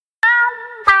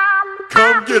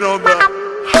Come get on the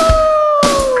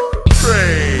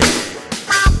train.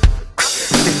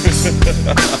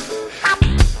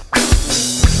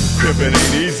 Pimpin'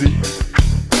 ain't easy.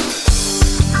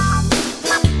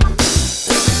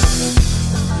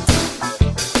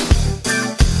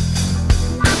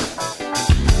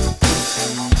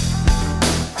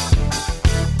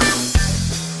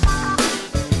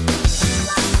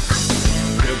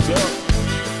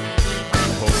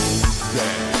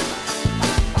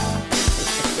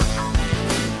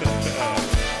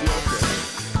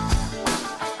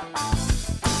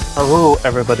 Hello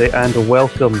everybody and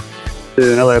welcome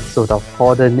to another episode of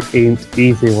Poddin' Ain't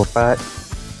Easy. We're back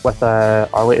with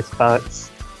our latest batch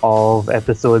of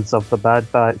episodes of the Bad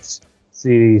Batch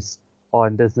series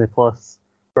on Disney+. We're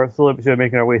slowly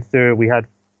making our way through. We had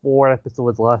 4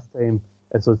 episodes last time,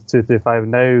 episodes 2 through 5.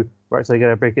 Now we're actually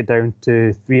going to break it down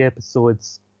to 3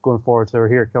 episodes going forward. So we're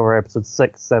here to cover episodes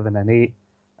 6, 7 and 8,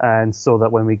 and so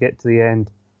that when we get to the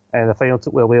end, the final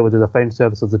we'll be able to do the final 2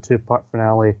 episodes, the 2-part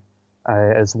finale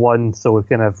as one. So we've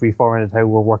kind of reformatted how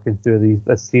we're working through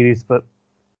this series. But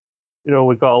you know,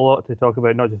 we've got a lot to talk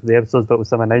about, not just for the episodes, but with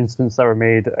some announcements that were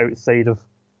made outside of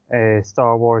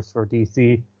Star Wars for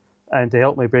DC. And to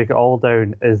help me break it all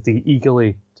down is the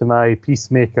eagerly to my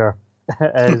Peacemaker.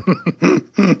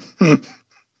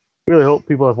 Really hope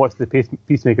people have watched the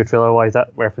Peacemaker trailer, otherwise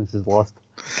that reference is lost.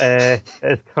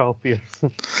 It's Carl Pierce.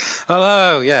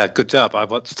 Hello, yeah, good job. I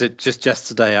watched it just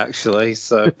yesterday, actually,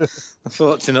 so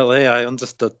unfortunately I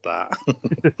understood that.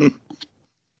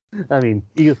 I mean,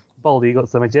 Bald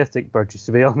Eagle's a majestic bird, you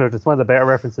should be honoured. It's one of the better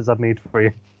references I've made for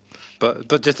you.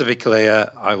 But just to be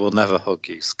clear, I will never hug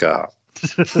you, Scott.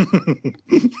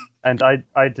 And I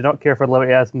do not care for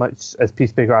Liberty as much as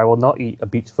Peacemaker. I will not eat a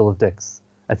beach full of dicks,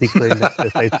 as he claimed at the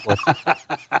South Force.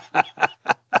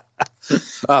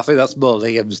 I think that's more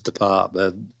Liam's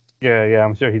department. Yeah,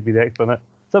 I'm sure he'd be the expert on it.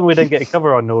 Something we didn't get to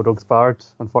cover on No Rogues Barred,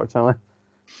 unfortunately.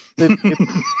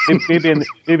 Maybe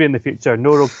in the future,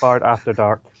 No Rogues Barred After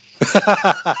Dark.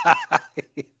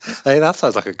 Hey, that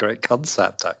sounds like a great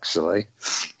concept, actually.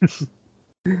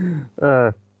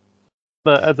 But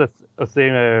as I was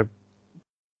saying,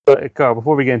 Carl,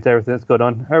 before we get into everything that's going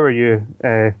on, how are you?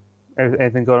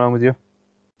 Anything going on with you?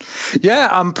 Yeah,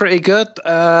 I'm pretty good.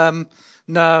 No,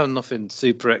 nothing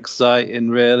super exciting,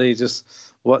 really. Just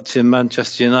watching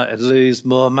Manchester United lose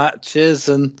more matches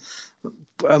and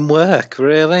work,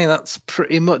 really. That's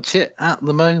pretty much it at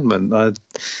the moment. The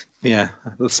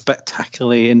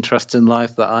spectacularly interesting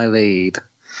life that I lead.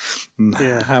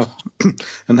 Yeah. How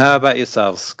about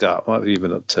yourself, Scott? What have you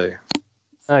been up to?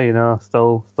 You know,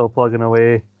 still plugging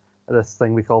away at this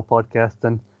thing we call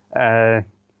podcasting. I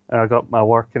got my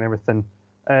work and everything.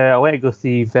 I went to go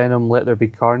see Venom Let There Be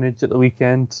Carnage at the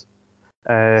weekend.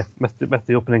 Missed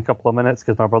the opening couple of minutes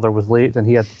because my brother was late and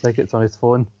he had the tickets on his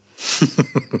phone.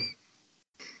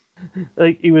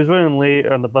 Like, he was running late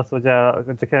on the bus, which I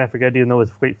kind of forget, even though it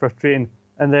was quite frustrating.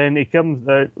 And then he comes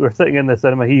out, we're sitting in the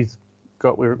cinema, we've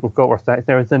got our snacks and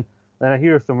everything, and I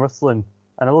hear some rustling,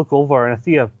 and I look over and I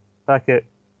see a packet,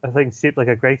 a thing shaped like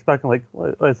a Greg's pack. I'm like,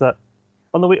 what is that?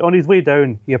 On his way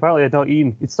down, he apparently had not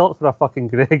eaten. He stopped for a fucking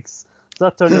Greg's. So I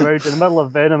turned around in the middle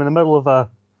of Venom, in the middle of the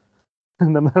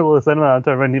cinema. I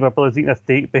turned around and my brother's eating a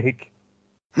steak bake.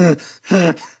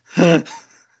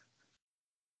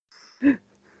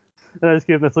 And I just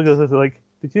gave him this look at this, like,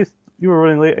 you were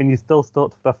running late and you still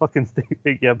stopped for a fucking steak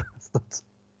bake, you bastard.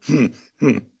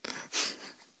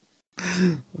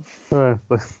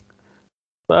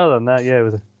 But other than that, yeah,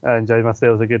 I enjoyed myself.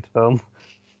 It was a good film.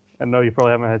 I know you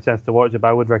probably haven't had a chance to watch it, but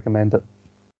I would recommend it.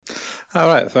 All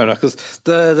right, fair enough. Because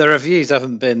the reviews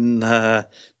haven't been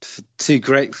too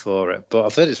great for it, but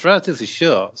I've heard it's relatively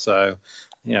short, so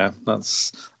yeah,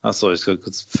 that's always good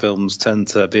because films tend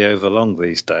to be overlong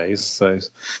these days. So it'd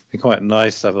be quite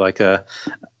nice to have like a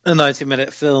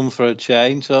 90-minute film for a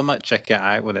change. So I might check it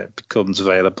out when it becomes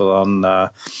available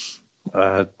on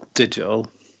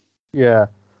digital. Yeah.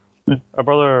 Our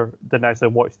brother didn't actually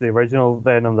watch the original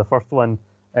Venom, the first one,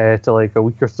 till like a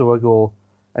week or so ago,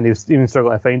 and he was even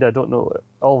struggling to find it. I don't know,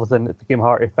 all of a sudden it became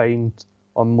hard to find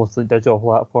on mostly digital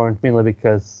platforms, mainly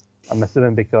because, I'm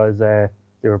assuming because they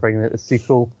were bringing out the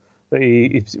sequel. But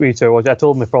he reached out to watch it. I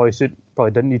told him he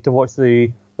probably didn't need to watch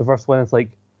the first one. It's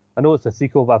like, I know it's a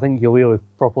sequel, but I think you'll be able to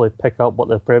properly pick up what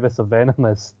the premise of Venom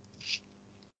is.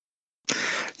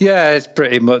 Yeah, it's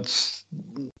pretty much,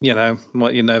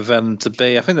 what you know Venom to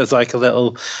be. I think there's like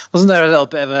wasn't there a little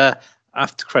bit of a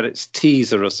after credits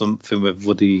teaser or something with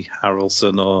Woody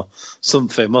Harrelson or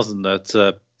something, wasn't there,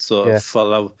 to sort of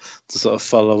follow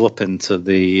up into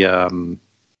the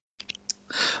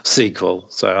sequel.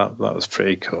 So that was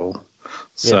pretty cool.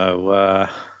 So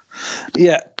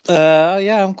Yeah,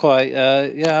 I'm quite.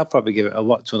 I'll probably give it a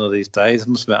watch one of these days. I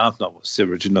must admit, I've not watched the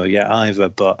original yet either,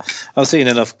 but I've seen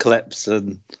enough clips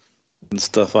and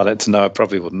stuff on it to know I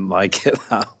probably wouldn't like it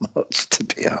that much, to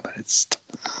be honest.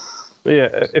 But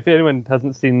yeah, if anyone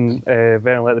hasn't seen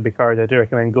Venom Let There Be Carnage, I do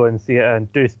recommend going and see it,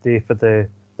 and do stay for the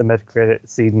mid-credit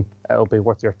scene. It'll be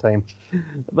worth your time.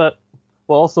 But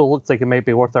what also looks like it might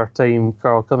be worth our time,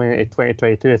 Carl, coming into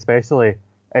 2022 especially,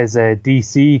 is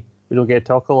DC. We don't get to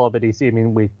talk a lot about DC. I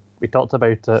mean, we talked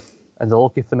about it in the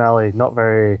Loki finale, not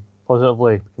very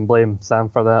positively. We can blame Sam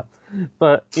for that.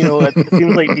 But, it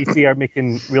seems like DC are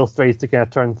making real strides to kind of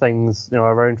turn things,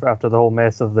 around after the whole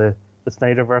mess of the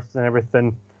Snyderverse and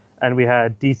everything. And we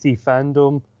had DC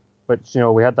Fandom, which,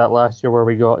 we had that last year where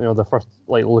we got, the first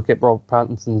look at Robert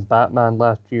Pattinson's Batman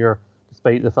last year,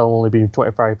 despite the film only being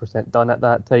 25% done at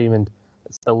that time, and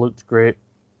it still looked great.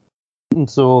 And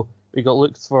so we got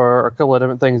looks for a couple of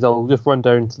different things. I'll just run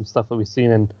down some stuff that we've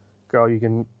seen, and Carl, you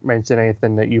can mention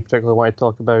anything that you particularly want to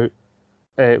talk about.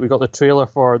 We got the trailer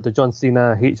for the John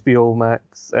Cena HBO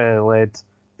Max led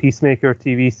Peacemaker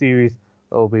TV series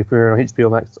that will be premiering on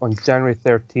HBO Max on January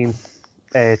 13th,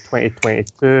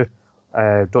 2022.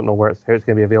 Don't know how it's going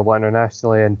to be available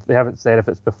internationally, and they haven't said if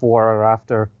it's before or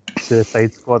after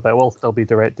Suicide Squad, but it will still be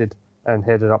directed and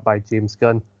headed up by James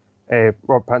Gunn.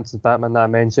 Robert Pattinson's Batman that I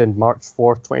mentioned, March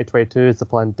 4th, 2022 is the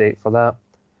planned date for that.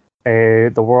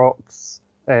 The Rock's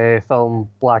film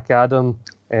Black Adam,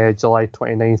 July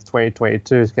 29th,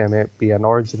 2022 is going to be an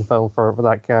origin film for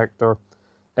that character.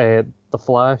 The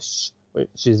Flash,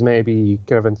 which is maybe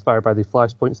kind of inspired by the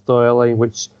Flashpoint storyline,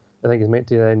 which I think is meant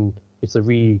to then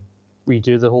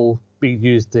redo the whole, be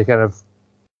used to kind of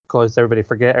cause everybody to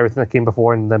forget everything that came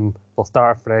before, and then they'll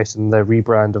start fresh, and the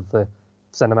rebrand of the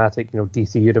cinematic,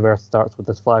 DC universe starts with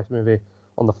this Flash movie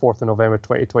on the 4th of November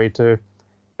 2022.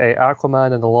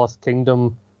 Aquaman and the Lost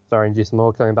Kingdom, starring Jason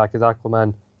Momoa coming back as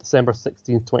Aquaman, December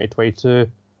 16th, 2022.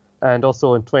 And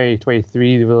also in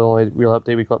 2023, the only real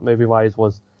update we got movie-wise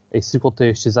was a sequel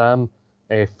to Shazam,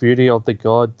 Fury of the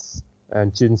Gods,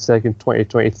 and June 2nd,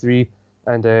 2023.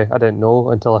 And I didn't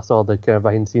know until I saw the kind of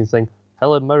behind-the-scenes thing.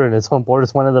 Helen Mirren is on board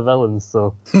as one of the villains,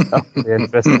 so that'll be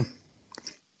interesting.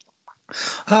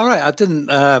 All right, I didn't.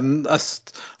 I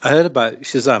heard about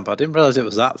Shazam, but I didn't realize it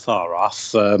was that far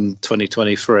off.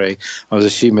 2023. I was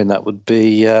assuming that would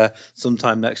be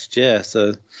sometime next year,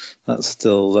 so that's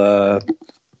still a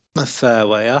fair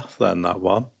way off. Then that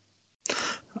one.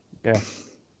 Yeah.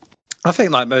 I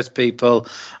think, like most people,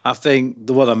 I think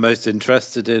the one I'm most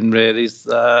interested in really is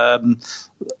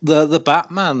the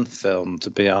Batman film. To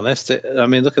be honest,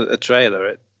 look at the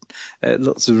trailer. It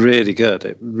looks really good.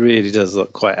 It really does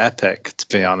look quite epic, to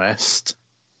be honest.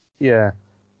 Yeah,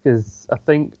 because I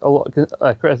think a lot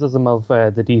of criticism of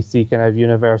the DC kind of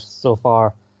universe so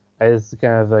far is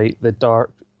kind of like the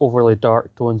dark, overly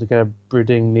dark tones, the kind of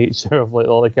brooding nature of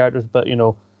all the characters. But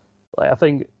I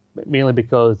think mainly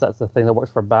because that's the thing that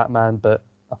works for Batman, but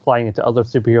applying it to other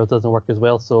superheroes doesn't work as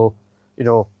well. So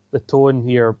the tone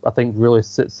here, I think, really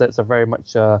sits a very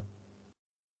much.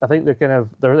 I think there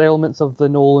are elements of the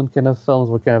Nolan kind of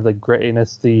films with kind of the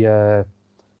grittiness, the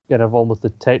kind of almost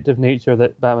detective nature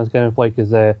that Batman's kind of like,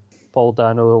 is Paul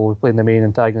Dano playing the main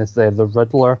antagonist, the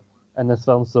Riddler in this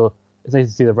film. So it's nice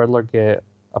to see the Riddler get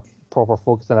a proper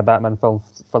focus in a Batman film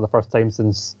for the first time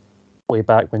since way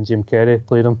back when Jim Carrey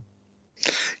played him.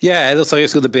 Yeah, it looks like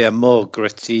it's going to be a more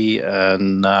gritty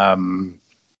and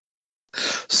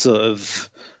sort of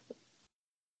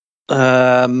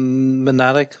not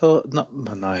maniacal,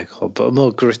 but a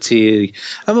more gritty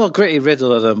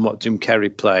Riddler than what Jim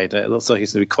Carrey played. It looks like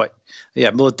he's going to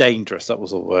be more dangerous. That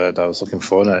was the word I was looking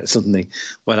for, and it suddenly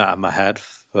went out of my head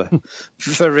for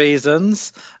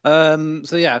reasons. So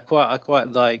yeah, I quite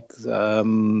like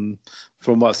from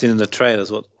what I've seen in the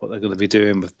trailers what they're going to be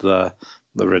doing with the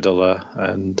Riddler,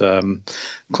 and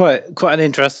quite an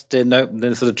interesting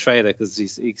opening for the trailer, because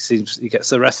he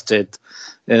gets arrested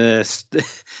in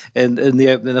the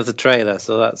opening of the trailer,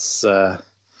 so that's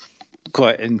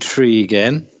quite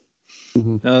intriguing.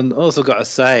 Mm-hmm. And also got to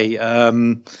say,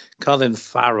 Colin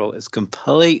Farrell is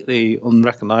completely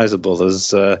unrecognisable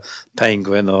as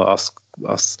Penguin or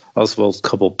Oswald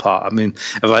Cobblepot. I mean,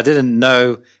 if I didn't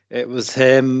know it was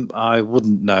him, I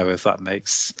wouldn't know, if that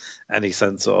makes any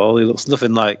sense at all. He looks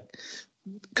nothing like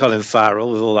Colin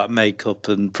Farrell with all that makeup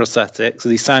and prosthetics,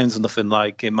 and he sounds nothing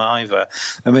like him either.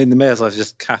 I mean, they may as well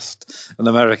just cast an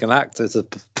American actor to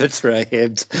portray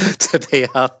him, to be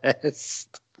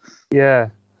honest. Yeah,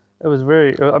 it was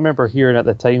very. I remember hearing at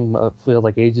the time, I feel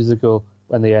like ages ago,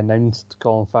 when they announced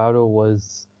Colin Farrell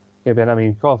was.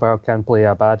 Colin Farrell can play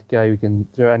a bad guy. We can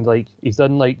do, and he's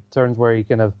done turns where he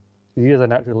kind of He is a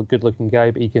naturally good-looking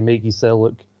guy, but he can make himself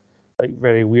look like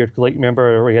very weird. Like,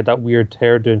 remember he had that weird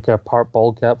hairdo and kind of part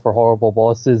bald cap for Horrible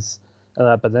Bosses and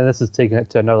that. But then this is taking it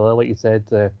to another level. Like you said,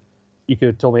 you could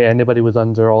have told me anybody was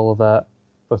under all of that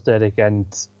prosthetic,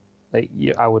 and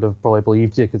I would have probably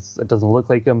believed you because it doesn't look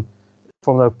like him.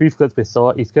 From the brief clips we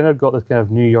saw, he's kind of got this kind of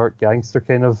New York gangster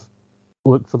kind of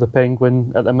look for the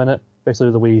Penguin at the minute,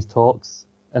 especially the way he talks.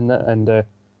 And I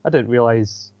didn't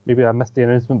realise, maybe I missed the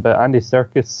announcement, but Andy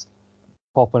Serkis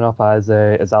popping up as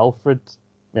Alfred. I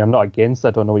mean, I'm not against it.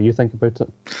 I don't know what you think about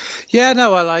it. Yeah,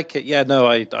 no, I like it. Yeah, no,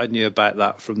 I knew about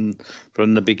that from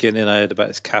the beginning. I heard about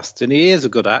his casting. He is a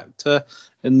good actor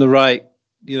in the right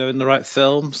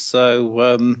film.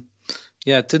 So,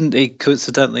 didn't he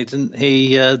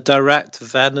direct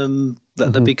Venom,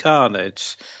 Let There Be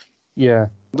Carnage? Yeah.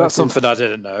 That's something I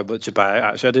didn't know much about,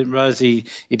 actually. I didn't realise he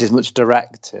did much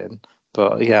directing.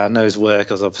 But yeah, I know his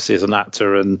work as obviously as an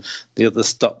actor, and the other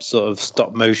stop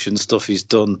motion stuff he's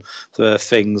done for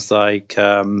things like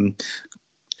King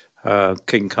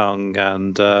Kong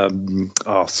and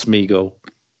Smeagol.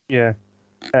 Yeah.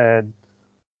 And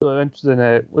so interesting.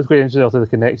 What's quite interesting also the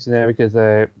connection there, because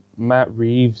Matt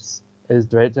Reeves is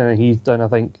directing, and he's done I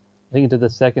think he did the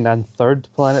second and third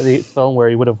Planet of the Apes film, where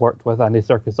he would have worked with Andy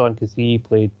Serkis on, because he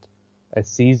played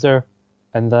Caesar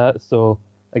and that. So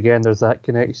again, there's that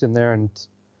connection there, and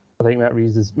I think Matt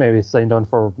Reeves is maybe signed on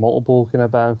for multiple kind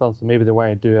of Batman films, so maybe they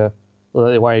want to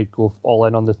go all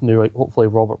in on this new, like, hopefully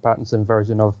Robert Pattinson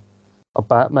version of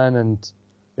Batman. And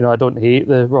I don't hate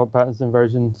the Robert Pattinson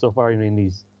version so far. I mean,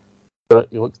 he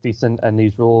looks decent in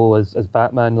his role as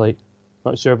Batman. Like,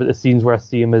 not sure about the scenes where I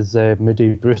see him as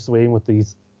moody Bruce Wayne with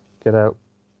these kind of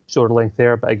shoulder length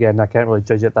hair, but again, I can't really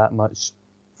judge it that much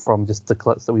from just the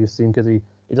clips that we've seen, because he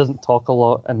doesn't talk a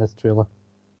lot in this trailer.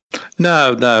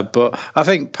 No, but I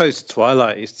think post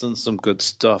Twilight he's done some good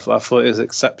stuff. I thought it was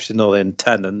exceptional in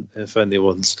Tenet, if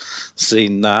anyone's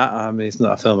seen that. I mean, it's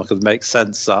not a film I could make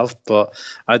sense of, but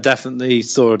I definitely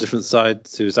saw a different side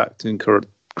to his acting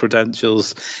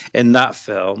credentials in that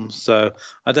film. So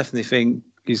I definitely think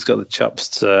he's got the chops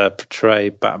to portray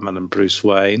Batman and Bruce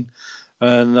Wayne.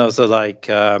 And also like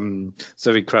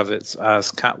Zoe Kravitz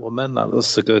as Catwoman. That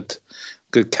was a good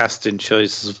casting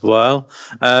choice as well.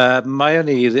 My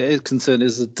only concern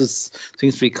is that there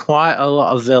seems to be quite a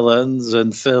lot of villains,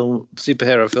 and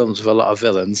superhero films with a lot of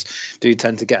villains do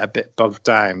tend to get a bit bogged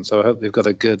down. So I hope they've got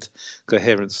a good,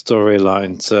 coherent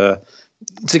storyline to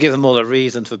give them all a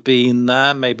reason for being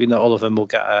there. Maybe not all of them will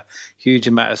get a huge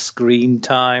amount of screen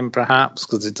time, perhaps,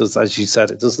 because it does, as you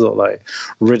said, it does look like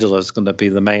Riddler's going to be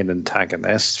the main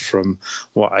antagonist from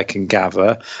what I can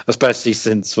gather, especially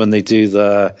since when they do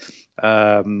the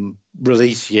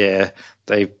release year,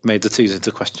 they made the twos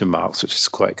into question marks, which is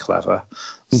quite clever.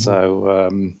 Mm-hmm. So,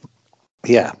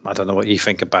 I don't know what you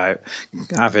think about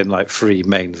having like three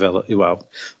main villains.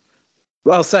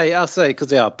 Well, I'll say because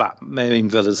they are main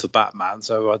villains for Batman.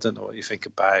 So I don't know what you think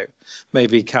about.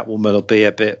 Maybe Catwoman will be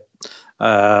a bit,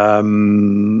 a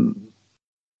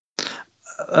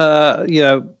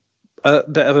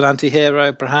bit of an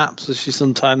anti-hero, perhaps, as she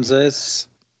sometimes is.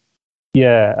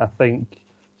 Yeah, I think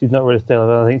she's not really style.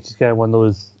 I think she's kind of one of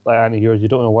those like anti-heroes. You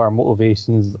don't know what her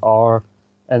motivations are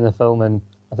in the film, and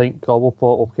I think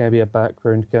Cobblepot will kind of be a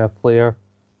background kind of player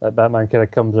that Batman kind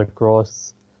of comes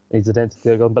across. He's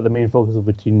identity gun, but the main focus is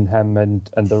between him and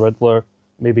the Riddler.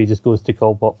 Maybe he just goes to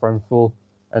Cobblepot for info,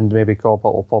 and maybe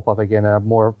Cobblepot will pop up again in a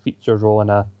more featured role in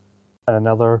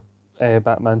another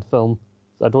Batman film.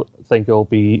 So I don't think it'll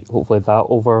be hopefully that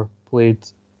overplayed,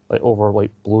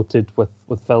 bloated with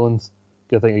villains.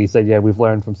 I think he said, we've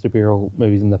learned from superhero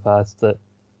movies in the past that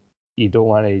you don't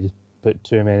want to just put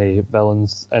too many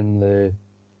villains in the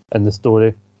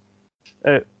story.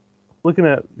 Speaking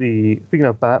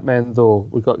of Batman, though,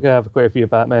 we've got to have quite a few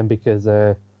Batman because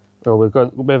we're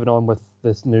moving on with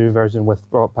this new version with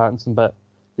Robert Pattinson, but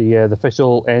the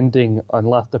official ending and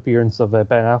last appearance of Ben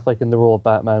Affleck in the role of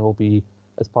Batman will be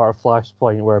as part of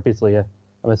Flashpoint, where basically I'm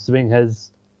assuming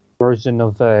his version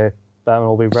of Batman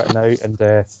will be written out, and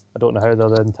I don't know how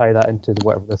they'll then tie that into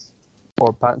whatever this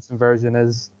Robert Pattinson version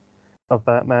is of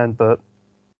Batman, but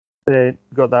we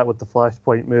got that with the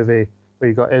Flashpoint movie.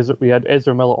 We had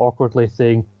Ezra Miller awkwardly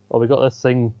saying, "Well, we got this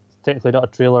thing, technically not a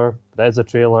trailer, but it is a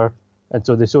trailer." And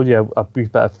so they showed you a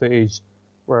brief bit of footage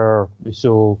where we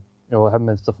show him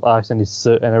as the Flash in his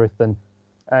suit and everything.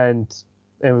 And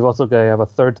we've also got to have a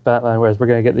third Batman, whereas we're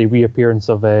going to get the reappearance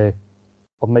of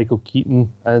Michael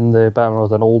Keaton and the Batman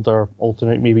as an older,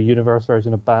 alternate maybe universe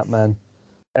version of Batman,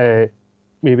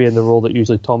 maybe in the role that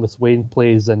usually Thomas Wayne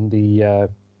plays in the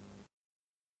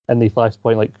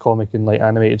Flashpoint comic and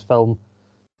animated film.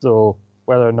 So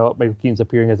whether or not Michael Keaton's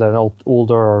appearing as an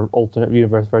older or alternate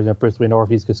universe version of Bruce Wayne, or if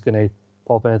he's just going to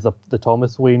pop in as the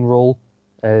Thomas Wayne role,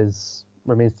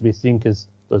 remains to be seen, because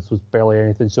this was barely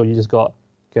anything. So you just got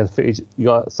kind of footage. You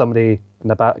got somebody in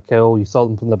the back kill. You saw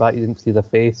them from the back. You didn't see the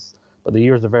face, but the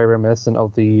ears are very reminiscent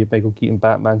of the Michael Keaton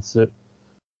Batman suit.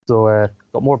 So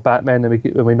got more Batman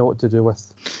than we know what to do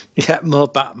with. Yeah, more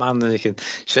Batman than you can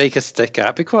shake a stick at.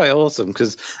 It'd be quite awesome,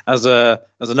 because as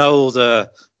an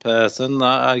older person,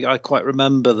 I quite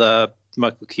remember the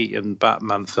Michael Keaton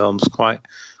Batman films quite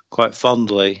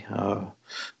fondly.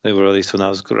 They were released when I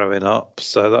was growing up,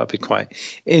 so that'd be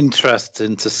quite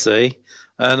interesting to see.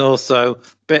 And also, a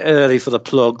bit early for the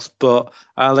plugs, but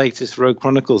our latest Rogue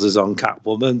Chronicles is on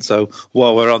Catwoman. So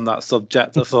while we're on that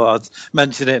subject, I thought I'd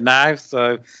mention it now.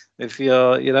 So if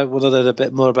you're, want to learn a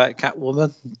bit more about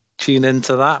Catwoman, tune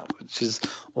into that, which is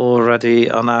already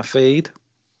on our feed.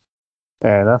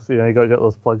 Yeah, enough. You got to get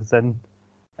those plugs in.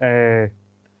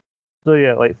 So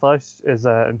yeah, like Flash is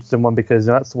an interesting one, because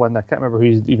that's the one I can't remember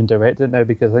who's even directed it now,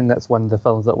 because I think that's one of the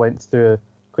films that went through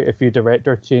quite a few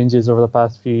director changes over the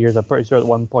past few years. I'm pretty sure at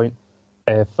one point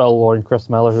Phil Lord and Chris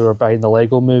Miller, who were behind the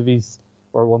Lego movies,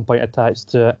 were at one point attached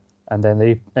to it, and then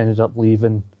they ended up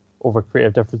leaving over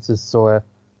creative differences. So I'm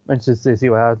interested to see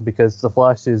what happens, because The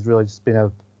Flash has really just been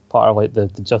a part of like the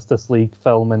Justice League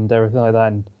film and everything like that,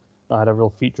 and not had a real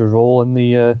feature role in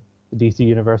the DC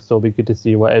universe. So it'll be good to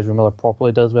see what Ezra Miller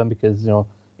properly does with him, because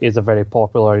he is a very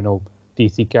popular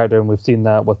DC character, and we've seen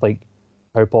that with like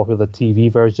how popular the TV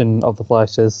version of The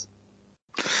Flash is.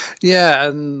 Yeah,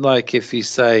 and like if you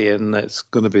say and it's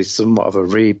going to be somewhat of a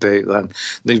reboot, then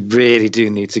they really do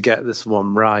need to get this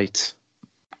one right.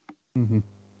 Mm-hmm.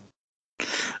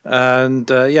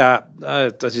 And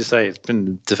as you say, it's been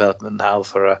in development now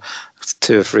for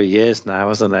 2 or 3 years now,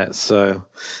 hasn't it? So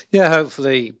yeah,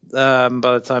 hopefully by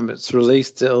the time it's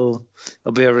released, it'll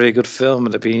be a really good film,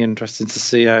 and it'll be interesting to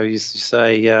see how you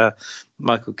say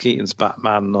Michael Keaton's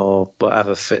Batman or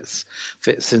whatever fits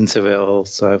into it all.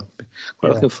 So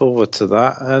quite looking forward to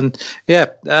that. And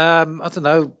I don't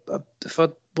know if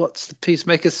I'd watch the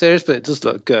Peacemaker series, but it does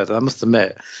look good. I must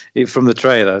admit, from the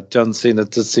trailer, John Cena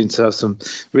does seem to have some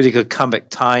really good comic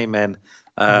timing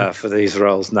for these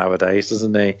roles nowadays,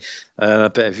 doesn't he? A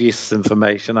bit of useless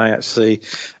information. I actually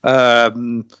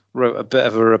wrote a bit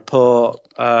of a report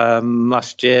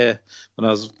last year when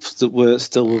I was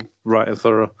still writing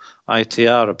for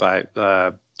ITR about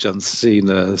John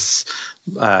Cena's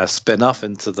spin-off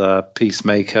into the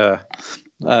Peacemaker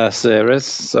series.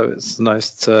 So it's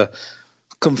nice to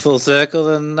come full circle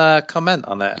and comment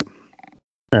on it.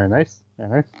 Very nice.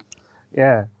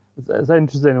 Yeah, it's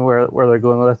interesting where they're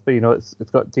going with this, but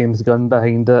it's got James Gunn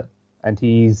behind it, and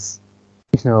he's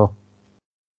also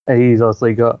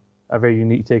got a very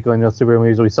unique take on superhero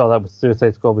movies. We saw that with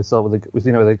Suicide Squad. We've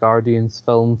seen it with the Guardians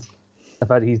films. In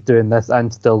fact, he's doing this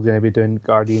and still going to be doing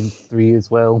Guardians 3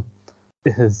 as well.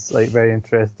 It's like very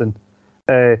interesting.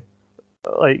 I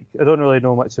don't really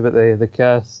know much about the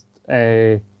cast,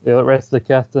 the rest of the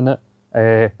cast in it.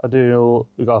 I do know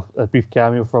we got a brief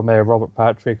cameo from Robert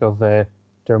Patrick of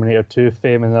Terminator 2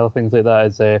 fame and other things like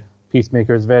that. As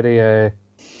Peacemaker is very, I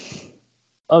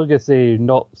was gonna say,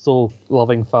 not so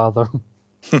loving father.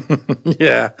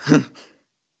 Yeah.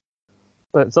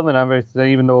 But something I'm very excited,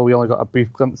 even though we only got a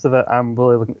brief glimpse of it, I'm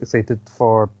really excited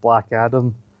for Black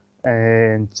Adam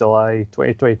in July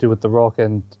 2022 with The Rock.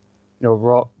 And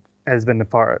Rock has been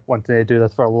wanting to do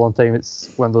this for a long time.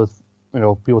 It's one of those,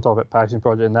 people talk about passion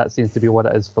project, and that seems to be what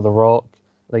it is for The Rock.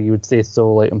 Like you would say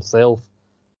so, like himself.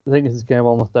 I think this is kind of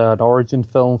almost an origin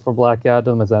film for Black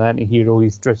Adam as an anti-hero.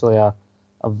 He's traditionally a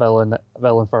villain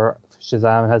for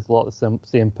Shazam, has a lot of the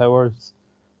same powers.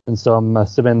 And so I'm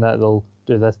assuming that they'll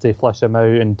do this to flesh him out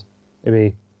and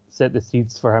maybe set the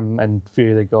seeds for him and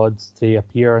Fury of the Gods to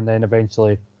appear, and then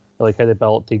eventually, like how they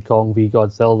built King Kong v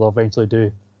Godzilla, they'll eventually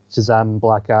do Shazam and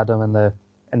Black Adam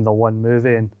in the one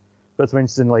movie. And but it's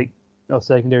interesting,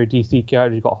 secondary DC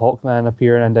characters. You've got Hawkman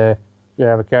appearing, and you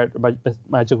have a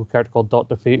magical character called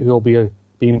Dr. Fate, who will be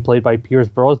being played by Pierce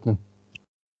Brosnan.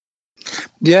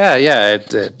 Yeah,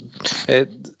 it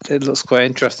looks quite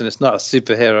interesting. It's not a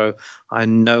superhero I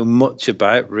know much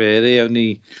about, really,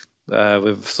 only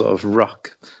with sort of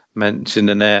Rock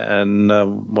mentioning it and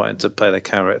wanting to play the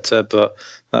character, but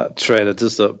that trailer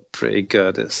does look pretty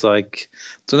good. It's like, I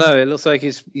don't know, it looks like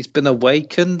he's been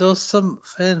awakened or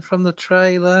something from the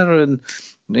trailer, and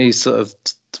he sort of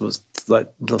looks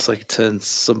like he turns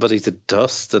somebody to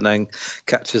dust and then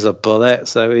catches a bullet.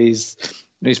 So he's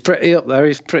pretty up there.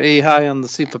 He's pretty high on the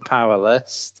superpower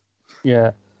list.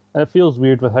 Yeah, and it feels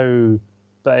weird with how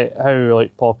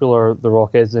popular The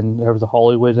Rock is in terms of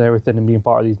Hollywood and everything, and being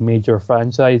part of these major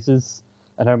franchises.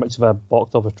 and how much of a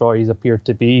box office draw he's appeared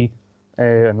to be.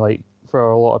 And like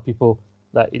for a lot of people,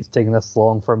 that it's taken this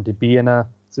long for him to be in a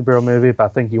superhero movie, but I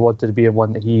think he wanted to be in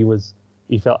one that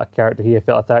he felt a character he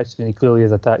felt attached to, and he clearly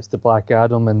is attached to Black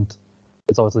Adam, and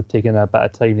it's obviously taken a bit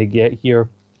of time to get here.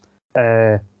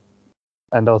 And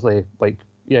obviously, like,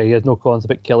 yeah, he has no qualms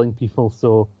about killing people,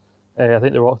 so I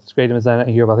think The Rock's great is in it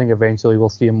here, but I think eventually we'll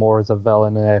see him more as a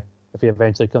villain if he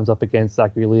eventually comes up against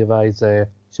Zachary Levi's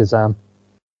Shazam.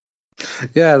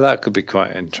 Yeah, that could be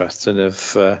quite interesting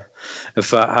if that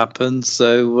happens.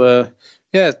 So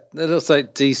yeah, it looks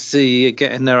like DC are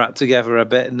getting their act together a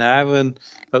bit now, and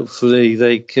hopefully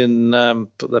they can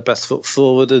put their best foot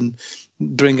forward and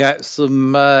bring out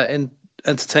some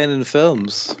entertaining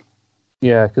films.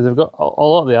 Yeah, because they've got a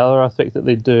lot of the other aspects that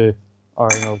they do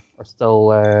are still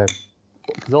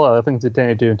because a lot of the things they tend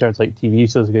to do in terms of like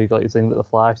TV shows, like things like The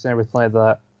Flash and everything like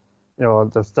that,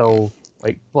 they're still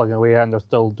like plugging away at, and they're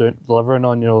still delivering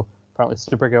on. Apparently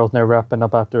Supergirl's now wrapping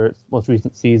up after its most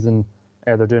recent season.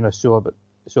 They're doing a show about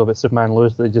Superman and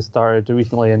Lois that they just started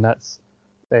recently, and that's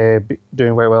doing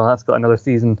very well. And that's got another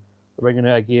season. They're bringing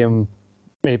out a game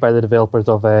made by the developers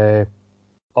of the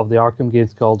Arkham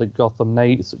games called Gotham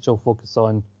Knights, which will focus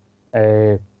on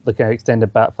the kind of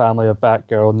extended Bat family of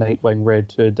Batgirl, Nightwing,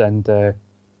 Red Hood, and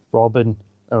Robin.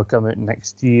 It'll come out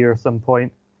next year at some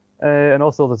point. And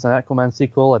also there's an Aquaman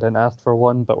sequel. I didn't ask for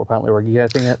one, but apparently we're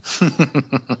getting it.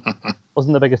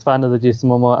 Wasn't the biggest fan of the Jason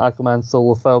Momoa Aquaman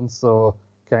solo film, so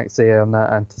can't say I'm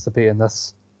not anticipating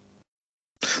this.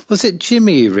 Was it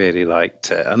Jimmy who really liked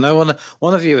it? I know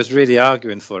one of you was really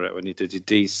arguing for it when you did your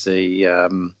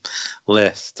DC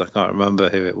list. I can't remember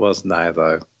who it was now,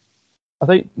 though. I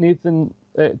think Nathan,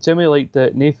 Jimmy liked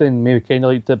it. Nathan maybe kind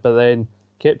of liked it, but then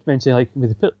kept mentioning like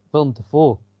they put Willem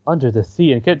Dafoe under the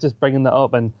sea, and kept just bringing that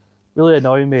up and really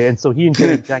annoying me. And so he and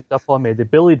Jimmy jacked up on me. They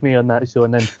bullied me on that show,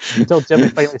 and then until Jimmy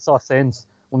finally saw sense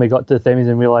when we got to the semis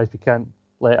and realised we can't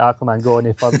let Aquaman go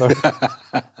any further.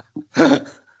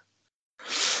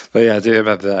 But yeah, I do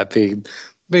remember that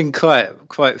being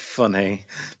quite funny.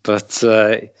 But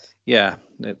yeah,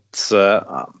 it's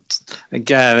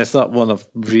again, it's not one I've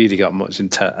really got much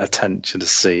attention to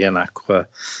see in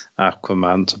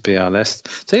Aquaman, to be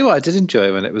honest. Tell you what, I did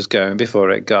enjoy when it was going before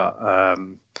it got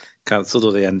cancelled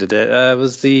or they ended it.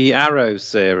 Was the Arrow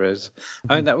series?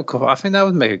 I think that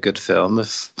would make a good film.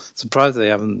 If surprised they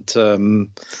haven't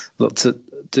looked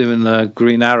at doing a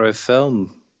Green Arrow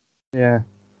film. Yeah.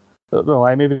 I don't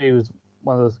know, maybe he was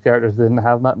one of those characters that didn't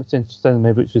have that much interest in,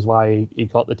 maybe, which is why he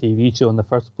got the TV show in the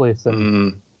first place.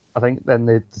 And I think then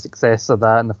the success of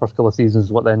that in the first couple of seasons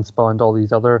is what then spawned all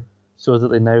these other shows that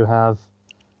they now have.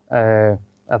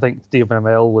 I think Stephen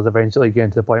Amell was eventually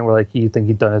getting to the point where like he'd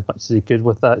done as much as he could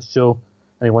with that show,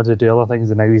 and he wanted to do other things,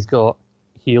 and now he's got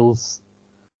Heels,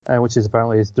 which is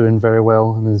apparently is doing very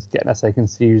well, and is getting a second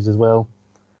series as well.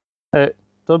 Talking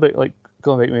about like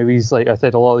going back movies, like I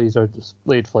said, a lot of these are just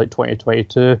laid for like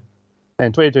 2022,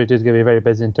 and 2022 is going to be very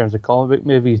busy in terms of comic book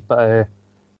movies. But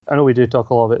I know we do talk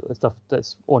a lot about the stuff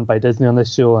that's owned by Disney on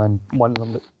this show, and one of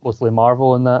them mostly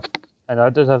Marvel and that. And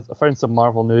I found some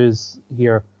Marvel news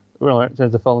here in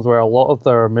terms of films where a lot of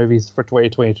their movies for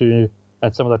 2022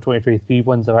 and some of their 2023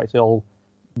 ones have actually all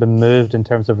been moved in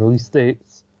terms of release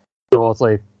dates. So it's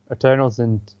like Eternals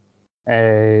and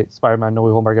Spider-Man No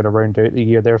Way Home are going to round out the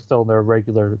year. They're still their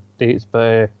regular dates,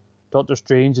 but Doctor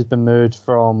Strange has been moved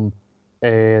from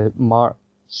March,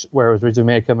 where it was originally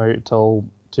meant to come out,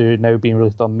 to now being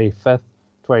released on May 5th,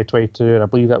 2022, and I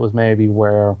believe that was maybe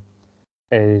where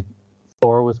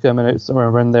Thor was coming out somewhere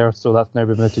around there, so that's now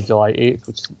been moved to July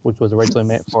 8th, which was originally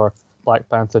meant for Black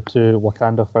Panther 2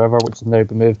 Wakanda Forever, which has now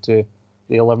been moved to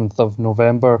the 11th of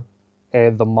November.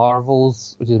 The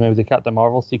Marvels, which is maybe the Captain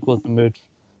Marvel sequel, has been moved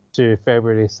to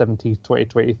February 17th,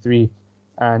 2023,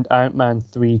 and Ant-Man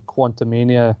 3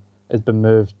 Quantumania has been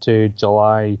moved to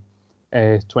July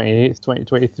 28th,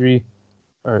 2023.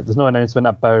 There's no announcement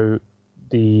about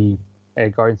the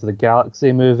Guardians of the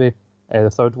Galaxy movie. The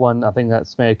third one, I think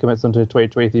that's may come out into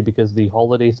 2023 because the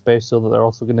holiday special that they're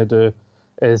also going to do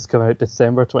is coming out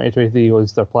December 2023, or at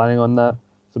least they're planning on that.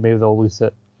 So maybe they'll release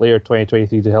it later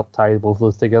 2023 to help tie both of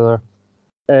those together.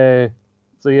 So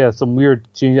yeah, some weird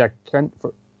change.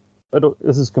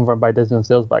 This is confirmed by Disney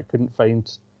themselves, but I couldn't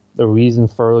find the reason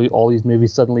for all these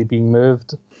movies suddenly being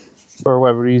moved for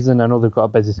whatever reason. I know they've got a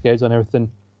busy schedule and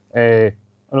everything. I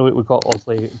know we've got,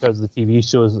 obviously, in terms of the TV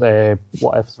shows,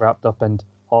 What If's wrapped up, and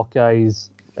Hawkeye's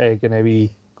going to be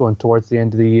going towards the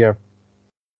end of the year.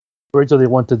 Originally,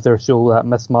 they wanted their show, that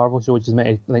Miss Marvel show, which is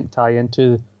meant to, I think, tie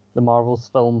into the Marvel's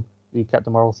film, the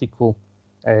Captain Marvel sequel.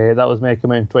 That was meant to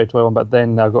come out in 2021, but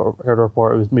then I heard a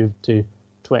report it was moved to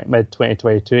mid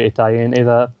 2022 to tie into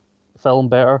that film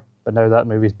better. But now that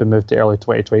movie's been moved to early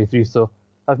 2023, so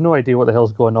I have no idea what the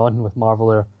hell's going on with Marvel.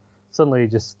 They're suddenly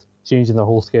just changing their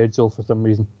whole schedule for some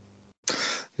reason.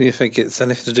 Do you think it's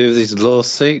anything to do with these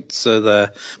lawsuits? So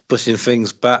they're pushing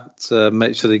things back to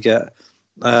make sure they get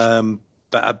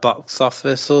better box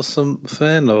office or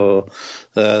something? Or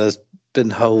there's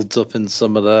been holds up in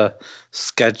some of the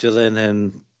scheduling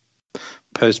and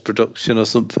post-production or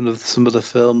something of some of the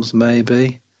films,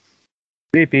 maybe?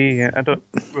 Maybe. I don't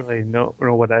really know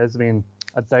what it is. I mean,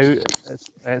 I doubt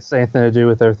it's anything to do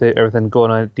with everything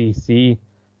going on at DC,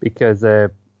 because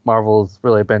Marvel's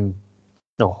really been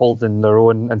holding their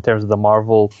own in terms of the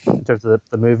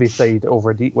movie side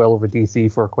over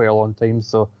DC for quite a long time.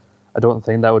 So I don't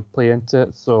think that would play into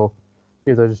it. So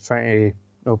maybe they're just trying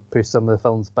to push some of the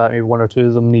films back. Maybe one or two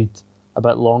of them need a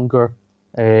bit longer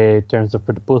in terms of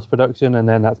post-production, and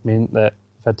then that's meant that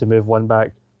we've had to move one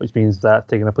back, which means that's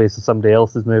taking the place of somebody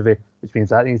else's movie, which means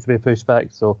that needs to be pushed back.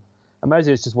 So I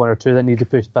imagine it's just one or two that need to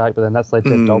push back, but then that's led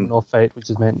to a domino effect, which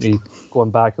is meant to be going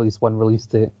back at least one release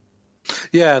date.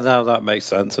 Yeah, no, that makes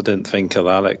sense. I didn't think of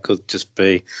that. It could just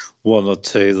be one or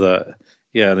two that,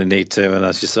 they need to. And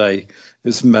as you say,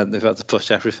 it's meant they've had to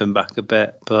push everything back a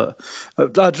bit. But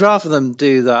I'd rather them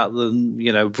do that than,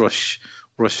 rush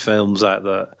films out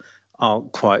that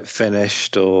aren't quite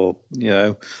finished, or,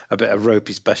 a bit of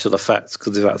ropey special effects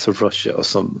because they've had to rush it or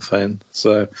something.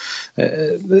 So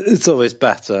it's always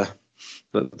better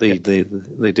that they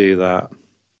do that.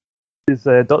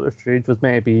 Doctor Strange was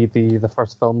meant to be the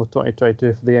first film of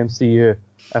 2022 for the MCU.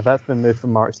 If that's been moved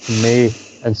from March to May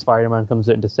and Spider-Man comes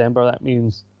out in December, that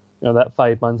means that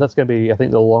 5 months, that's going to be, I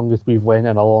think, the longest we've went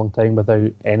in a long time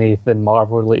without anything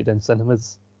Marvel related in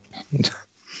cinemas.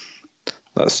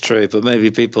 That's true, but maybe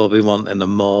people will be wanting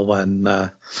them more when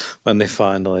they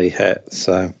finally hit.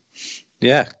 So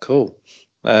yeah, cool.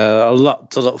 A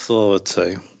lot to look forward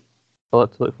to.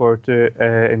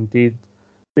 Indeed.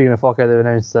 Speaking of Hawkeye, they've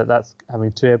announced that that's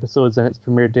having 2 episodes in its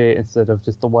premiere date instead of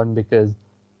just the one, because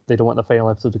they don't want the final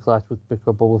episode to clash with Book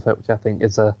of Boba Fett, which I think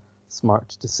is a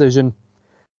smart decision.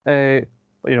 But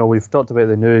we've talked about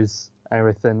the news,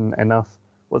 everything enough.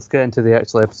 Let's get into the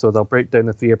actual episode. I'll break down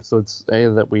the 3 episodes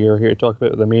that we are here to talk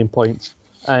about, the main points,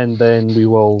 and then we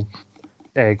will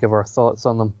give our thoughts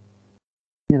on them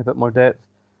in a bit more depth.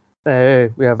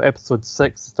 We have episode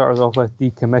 6, started off with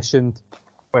Decommissioned,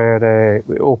 where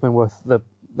we open with the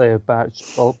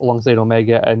batch alongside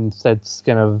Omega and Sid's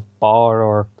kind of bar,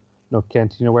 or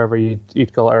canteen, wherever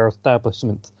you'd call it, our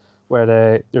establishment, where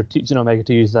they're teaching Omega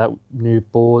to use that new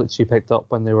bow that she picked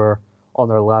up when they were on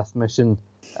their last mission,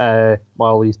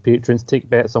 while these patrons take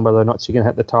bets on whether or not she can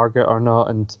hit the target or not.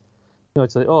 And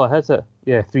it's like, oh, it hits it,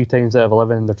 yeah, 3 times out of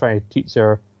 11. They're trying to teach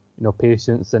her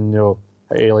patience and how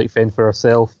to fend for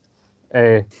herself.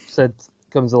 Sid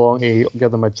comes along to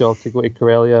give them a job to go to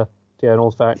Corellia, to an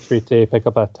old factory, to pick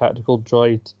up a tactical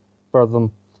droid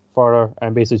for her,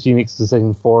 and basically she makes a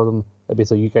decision for them that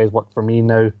basically, you guys work for me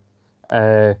now,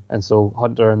 and so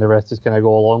Hunter and the rest just kind of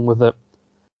go along with it.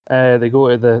 They go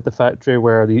to the factory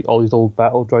where all these old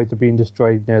battle droids are being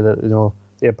destroyed now that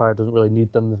the Empire doesn't really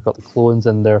need them. They've got the clones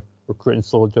and they're recruiting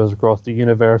soldiers across the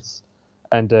universe,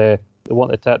 and they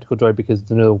want the tactical droid because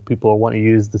people want to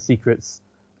use the secrets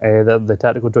that the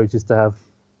tactical droids used to have,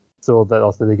 so that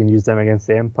also they can use them against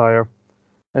the Empire.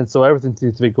 And so everything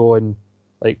seems to be going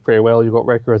pretty well. You've got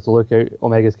Wrecker as the lookout,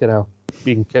 Omega's kind of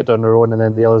being kept on her own, and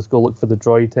then the others go look for the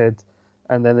droid head.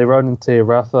 And then they run into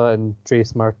Rafa and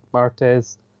Trace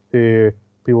Martez, who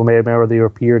people may remember they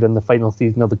appeared in the final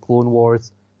season of the Clone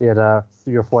Wars. They had a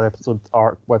 3 or 4 episode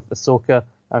arc with Ahsoka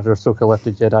after Ahsoka left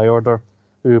the Jedi Order,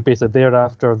 who basically they're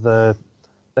after the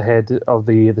head of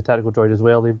the tactical droid as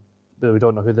well. We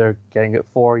don't know who they're getting it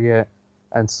for yet,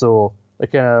 and so they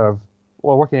kind of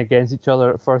working against each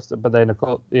other at first, but then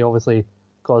they obviously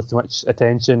caused too much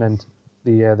attention, and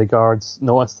the guards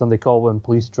notice and they call them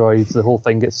police droids. The whole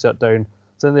thing gets shut down,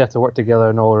 so then they have to work together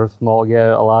in order to not get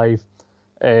out alive.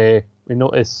 We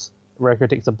notice Wrecker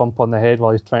takes a bump on the head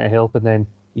while he's trying to help, and then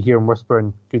you hear him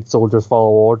whispering, "Good soldiers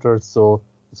follow orders." So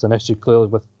it's an issue clearly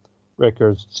with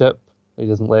Wrecker's chip he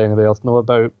doesn't let anybody else know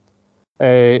about.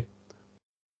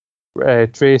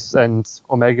 Trace and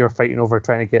Omega are fighting over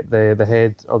trying to get the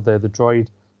head of the droid,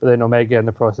 but then Omega in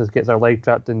the process gets her leg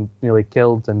trapped and nearly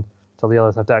killed, and so the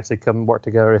others have to actually come and work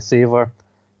together to save her.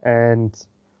 And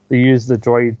they use the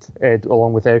droid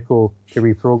along with Echo to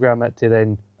reprogram it to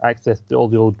then access all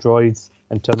the old droids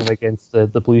and turn them against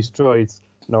the police droids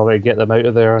in order to get them out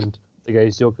of there. And the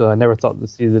guys joke, I never thought to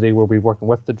see the day where we'll be working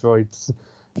with the droids.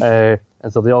 And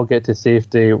so they all get to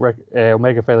safety.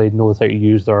 Omega finally knows how to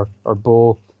use her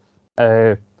bow.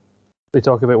 they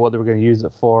talk about what they were going to use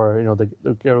it for.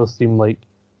 The girls seem like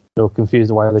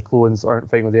confused why the clones aren't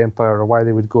fighting with the Empire, or why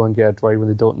they would go and get a droid when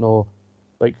they don't know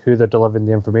like who they're delivering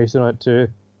the information on it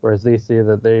to. Whereas they say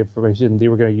that the information they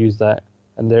were going to use that,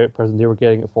 and the person they were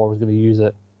getting it for was going to use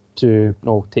it to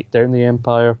take down the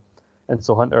Empire. And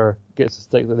so Hunter gets the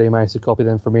stick that they managed to copy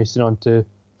the information onto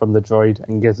from the droid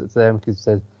and gives it to them because he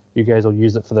said, "You guys will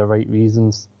use it for the right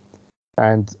reasons."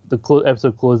 And the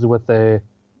episode closes with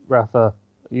Ratha,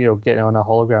 getting on a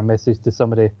hologram message to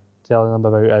somebody, telling them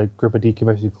about a group of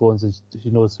decommissioned clones, and she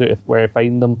knows where to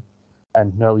find them.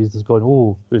 And Nellie's just going,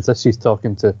 "Oh, who's this she's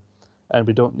talking to?" And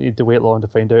we don't need to wait long to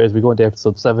find out as we go into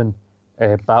episode 7,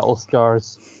 Battle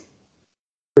Scars,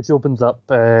 which opens up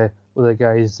with the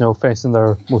guys, finishing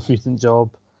their most recent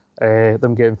job,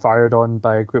 them getting fired on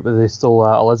by a group that they stole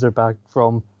a lizard back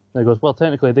from. And he goes, "Well,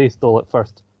 technically they stole it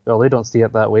first." Well, they don't see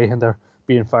it that way, and they're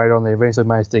being fired on. They eventually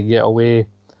manage to get away.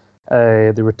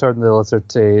 They return the lizard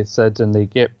to Sid, and they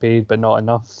get paid, but not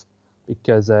enough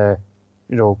because they're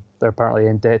apparently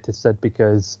in debt to Sid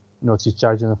because she's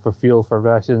charging them for fuel for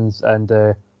rations, and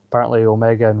apparently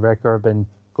Omega and Wrecker have been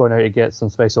going out to get some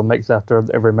special mix after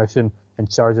every mission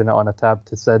and charging it on a tab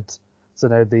to Sid. So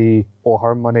now they owe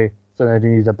her money, so now they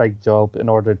need a big job in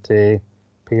order to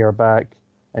pay her back,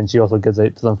 and she also gives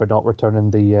out to them for not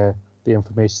returning the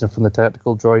information from the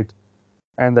tactical droid.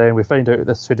 And then we find out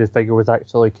this hooded figure was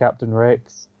actually Captain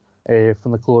Rex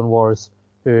from the Clone Wars,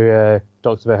 who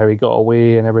talks about how he got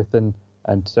away and everything,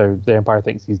 and so the Empire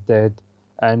thinks he's dead.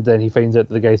 And then he finds out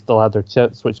that the guys still had their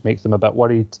chips, which makes him a bit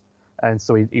worried. And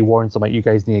so he warns them, like, "You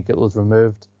guys need to get those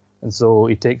removed." And so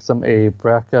he takes them to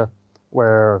Braca,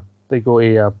 where they go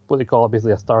to what they call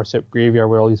basically a starship graveyard,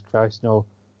 where all these crashed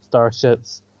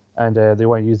starships, and they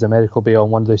want to use the medical bay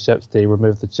on one of the ships to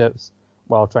remove the chips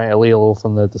while trying to lay low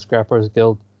from the Scrappers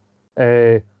Guild.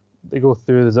 They go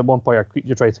through. There's at one point a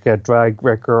creature tries to kind of drag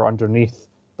Wrecker underneath,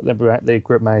 but then the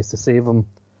group managed to save him.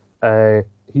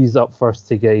 He's up first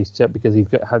to get his chip because he's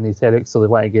got amnestic, so they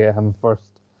want to get him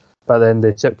first. But then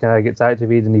the chip kind of gets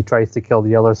activated, and he tries to kill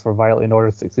the others for violating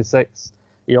Order 66.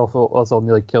 He also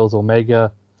nearly kills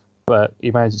Omega, but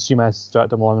she managed to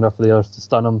distract him long enough for the others to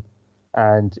stun him,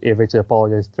 and he eventually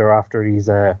apologizes to her after he's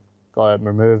got him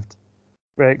removed.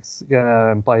 Rex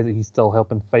implies that he's still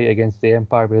helping fight against the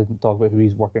Empire, but he doesn't talk about who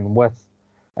he's working with,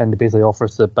 and he basically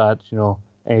offers the badge,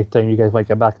 anytime you guys want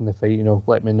to get back in the fight,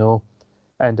 let me know.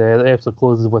 And the episode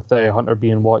closes with Hunter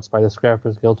being watched by the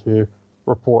Scrappers Guild, who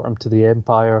report him to the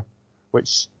Empire,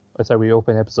 which is how we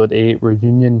open episode 8,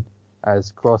 Reunion,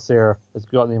 as Crosshair has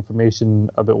got the information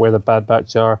about where the Bad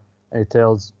Batch are, and he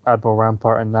tells Admiral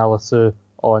Rampart and Nala Se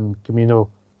on Kamino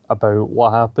about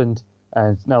what happened,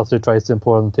 and Nala Se tries to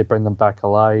implore them to bring them back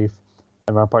alive,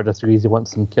 and Rampart disagrees, he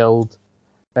wants them killed.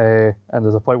 And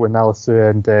there's a point where Nala Se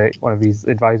and one of these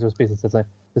advisors basically says, like,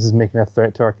 "This is making a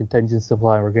threat to our contingency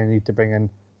supply, and we're going to need to bring in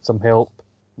some help.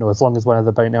 As long as one of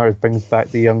the bounty hunters brings back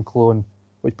the young clone,"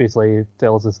 which basically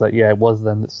tells us that, it was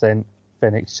them that sent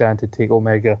Fennec Shan to take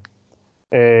Omega.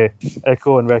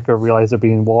 Echo and Wrecker realize they're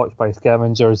being watched by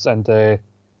scavengers, and they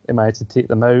manage to take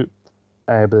them out,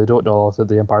 but they don't know also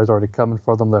the Empire's already coming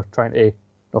for them. They're trying to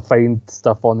find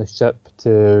stuff on the ship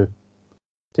to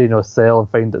sell and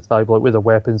find that's valuable, like whether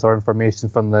weapons or information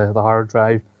from the hard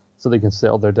drive, so they can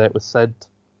settle their debt with Sid,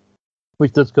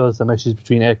 which does cause some issues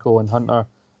between Echo and Hunter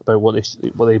about what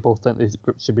they both think these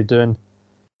groups should be doing.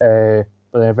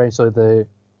 But then eventually the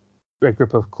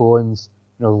group of clones,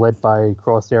 led by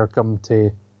Crosshair, come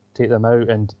to take them out,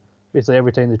 and basically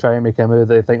every time they try and make a move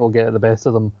they think will get the best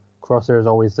of them, Crosshair is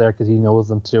always there because he knows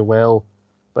them too well.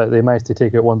 But they manage to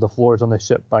take out one of the floors on the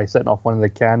ship by setting off one of the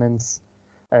cannons,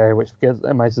 which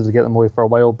manages to get them away for a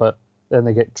while, but then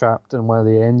they get trapped in one of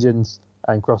the engines,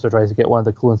 and Crosshair tries to get one of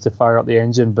the clones to fire up the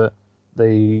engine, but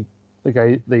the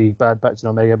Bad Batch and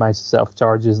Omega manage to set off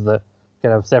charges that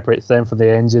kind of separates them from the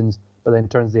engines, but then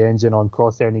turns the engine on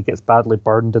Crosshair, and he gets badly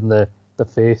burned in the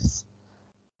face.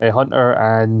 Hunter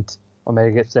and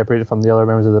Omega get separated from the other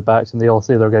members of the batch, and they all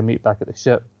say they're going to meet back at the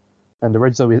ship. And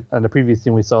originally, in the previous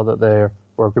scene, we saw that there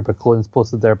were a group of clones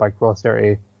posted there by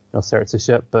Crosshair to search the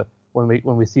ship. But when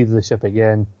we see the ship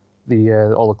again,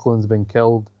 all the clones have been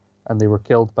killed, and they were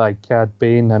killed by Cad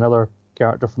Bane, another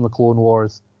character from the Clone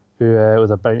Wars, who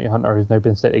was a bounty hunter who's now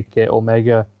been sent to get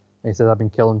Omega. And he says, "I've been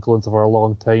killing clones for a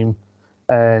long time,"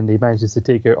 and he manages to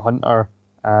take out Hunter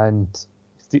and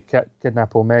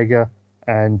kidnap Omega,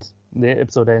 and the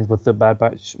episode ends with the Bad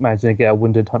Batch managing to get a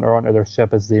wounded Hunter onto their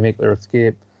ship as they make their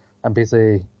escape, and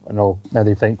basically, now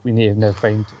they think we need to now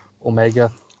find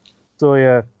Omega. So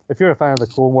if you're a fan of the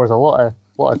Clone Wars, a lot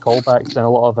of callbacks and a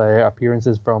lot of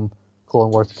appearances from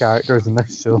Clone Wars characters in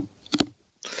this show.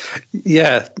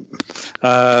 Yeah,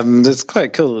 It's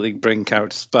quite cool that they bring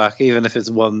characters back, even if it's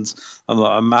ones I'm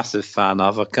not a massive fan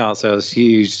of. I can't say I was a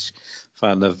huge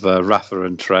fan of Rafa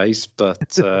and Trace, but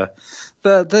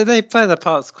they play their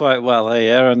parts quite well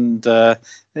here, and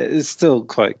it's still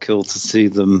quite cool to see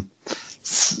them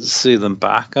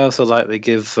back. I also like they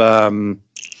give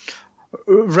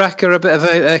Wrecker a bit of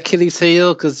an Achilles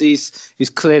heel because he's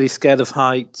clearly scared of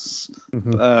heights.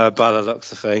 By the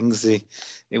looks of things, he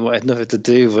wanted nothing to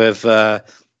do with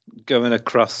going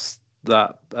across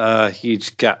that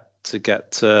huge gap to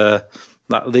get to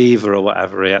that lever or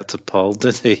whatever he had to pull,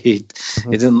 did he? He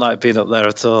didn't like being up there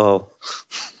at all.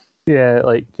 Yeah,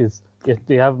 like, because if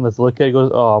they have him as look at, he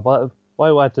goes, "Oh,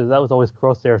 why that was always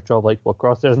Crosshair's job." Like, well,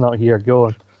 Crosshair's not here, go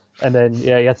on. And then,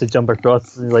 yeah, he has to jump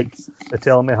across, and like, they're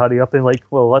telling me hurry up, and like,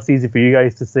 well, that's easy for you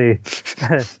guys to say.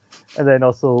 And then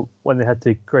also, when they had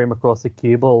to climb across the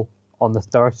cable on the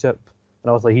starship, and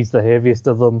I was like, he's the heaviest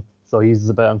of them, so he's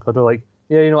a bit uncomfortable. Like,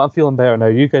 yeah, you know, I'm feeling better now.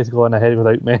 You guys go on ahead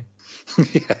without me.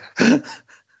 Yeah.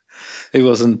 He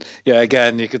wasn't. Yeah,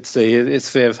 again, you could see his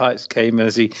fear of heights came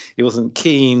as he wasn't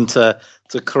keen to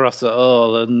cross at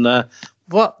all. And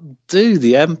what do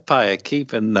the Empire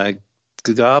keep in their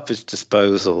garbage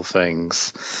disposal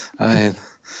things? I mean,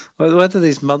 where do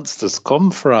these monsters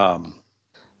come from?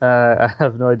 I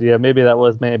have no idea. Maybe that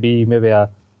was maybe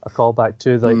a callback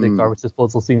to the garbage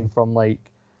disposal scene from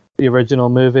like the original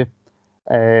movie.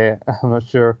 I'm not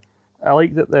sure. I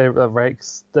like that the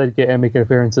Rex did get make an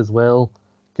appearance as well,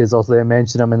 because also they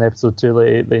mentioned him in episode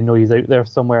 2. They know he's out there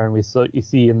somewhere, and you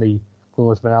see in the Clone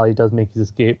Wars finale he does make his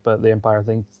escape, but the Empire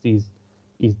thinks he's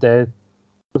dead.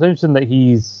 It's interesting that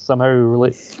he's somehow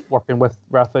working with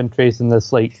Rafa and Trace in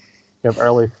this like kind of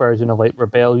early version of like the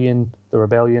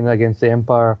rebellion against the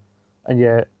Empire, and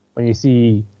yet when you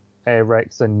see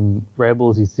Rex and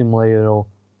Rebels, he's seemingly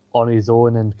on his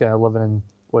own and kind of living in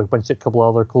with a couple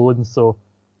of other clones. So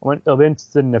it'll be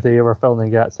interesting if they ever film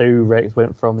and that's how Rex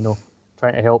went from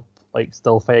trying to help like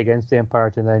still fight against the Empire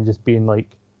to then just being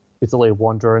like basically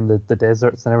wandering the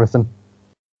deserts and everything.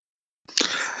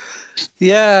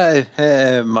 Yeah,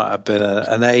 it might have been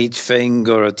an age thing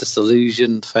or a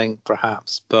disillusioned thing,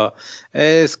 perhaps. But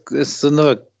it's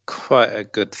another quite a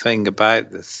good thing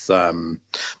about this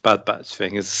Bad Batch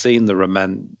thing is seeing the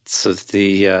remnants of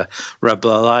the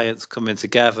Rebel Alliance coming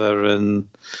together and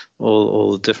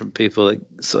all the different people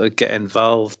that sort of get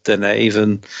involved in it.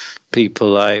 Even people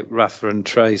like Rafa and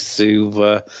Trace who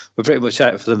were pretty much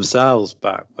out for themselves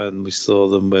back when we saw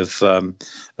them with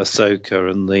Ahsoka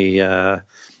and the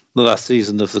last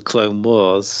season of the Clone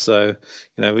Wars. So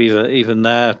even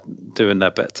they're doing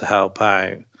their bit to help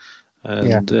out.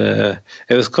 And it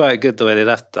was quite good the way they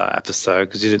left that episode,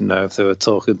 because you didn't know if they were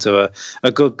talking to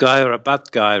a good guy or a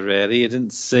bad guy. Really, you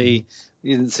didn't see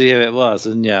who it was.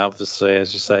 And yeah, obviously,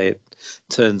 as you say, it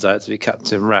turns out to be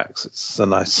Captain Rex. It's a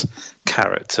nice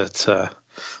character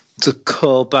to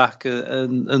call back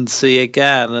and see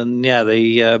again. And yeah,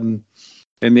 they in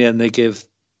the end they give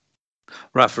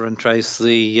Rafa and Trace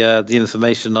the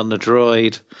information on the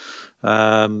droid.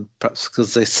 Perhaps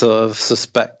because they sort of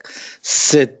suspect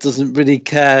Sid doesn't really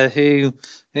care who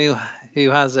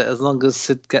has it, as long as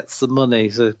Sid gets the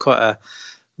money. So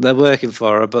they're working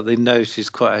for her, but they know she's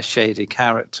quite a shady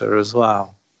character as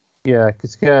well. Yeah,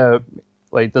 because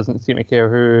doesn't seem to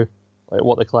care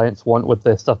what the clients want with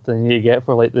the stuff they need to get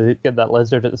for. Like they get that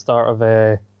lizard at the start of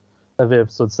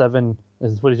episode 7.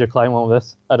 What does your client want with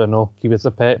this? I don't know. Keep it as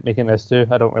a pet, making this too.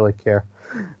 I don't really care.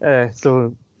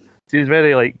 So she's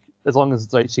very as long as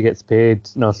she gets paid,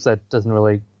 Sid doesn't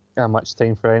really have much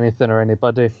time for anything or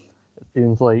anybody, it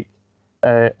seems like.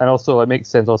 And also, it makes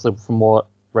sense also from what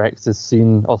Rex has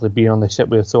seen, also being on the ship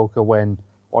with Ahsoka when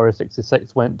Order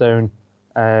 66 went down,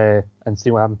 and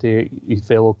seeing what happened to his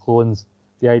fellow clones.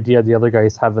 The idea of the other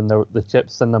guys having the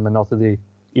chips in them, and also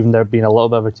even there being a little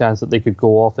bit of a chance that they could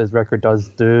go off, as Wrecker does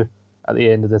do at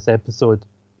the end of this episode,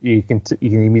 you can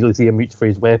immediately see him reach for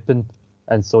his weapon,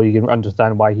 and so you can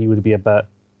understand why he would be a bit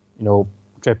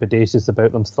trepidatious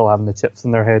about them still having the chips in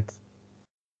their heads.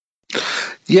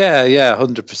 Yeah,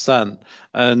 100%.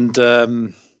 And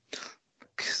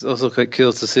it's also quite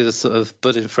cool to see the sort of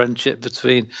budding friendship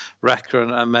between Wrecker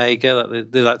and Omega.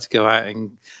 They like to go out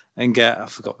and get, I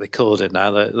forgot what they called it now,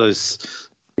 those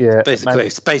basically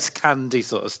space candy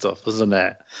sort of stuff, wasn't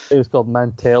it? It was called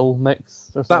Mantel Mix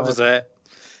or something. That was it.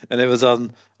 And it was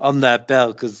on their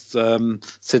bell, because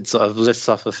Sid sort of lists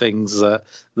off the things that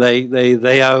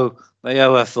they owe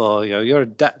her for. You're a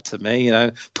debt to me.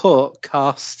 Port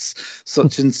costs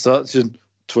such and such, and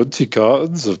 20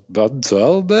 cartons of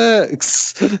Mantel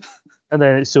Mix. And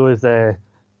then it shows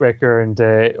Wrecker and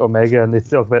Omega, and they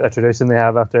talk about a tradition they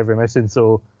have after every mission.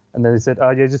 So And then they said,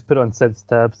 "Oh yeah, just put it on Sid's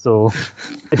tab." So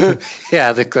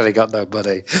Yeah, they clearly got no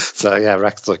money. So yeah,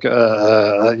 Rex like,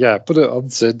 yeah, put it on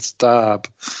Sid's tab.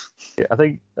 yeah, I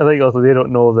think also they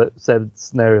don't know that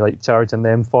Sid's now like charging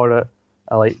them for it.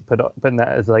 I like putting that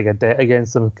as like a debt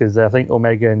against them, because I think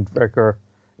Omega and Rick are,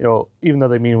 even though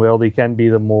they mean well, they can be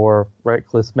the more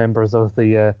reckless members of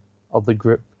the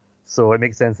group. So it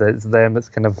makes sense that it's them that's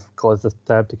kind of caused this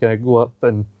tab to kind of go up.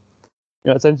 And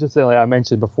it's interesting, like I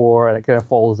mentioned before, and it kind of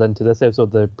falls into this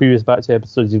episode. The previous batch of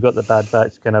episodes, you've got the Bad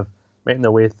Batch kind of making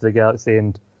their way through the galaxy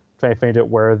and trying to find out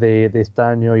where they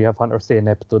stand. You have Hunter say in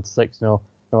episode 6,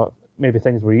 maybe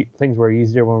things were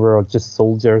easier when we were just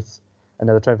soldiers, and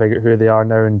now they're trying to figure out who they are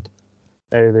now. And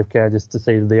now they've kind of just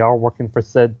decided they are working for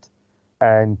Sid,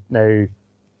 and now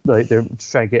like they're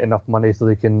trying to get enough money so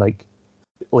they can like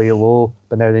lay low.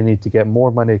 But now they need to get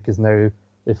more money because now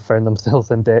they've found themselves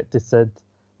in debt to Sid,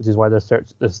 which is why they're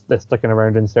sticking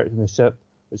around and searching the ship,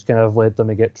 which kind of led them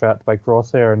to get trapped by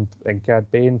Crosshair and Cad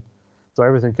Bane. So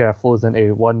everything kind of flows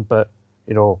into one, but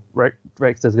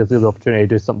Rex does give you the opportunity to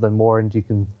do something more, and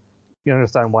you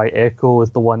understand why Echo is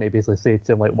the one to basically say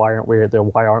to him, like, why aren't we there?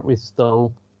 Why aren't we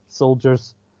still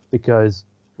soldiers? Because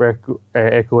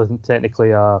Echo isn't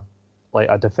technically a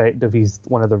defective. He's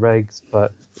one of the regs,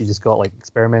 but he just got like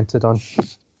experimented on.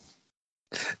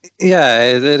 Yeah,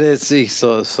 it is. The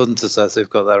sort of Hunter says they've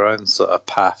got their own sort of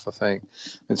path, I think,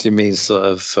 which means sort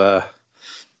of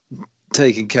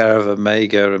taking care of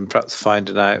Omega and perhaps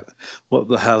finding out what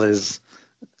the hell is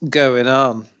going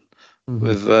on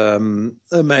with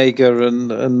Omega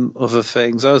and other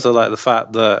things. I also like the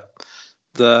fact that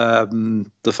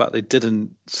the fact they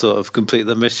didn't sort of complete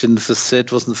the mission for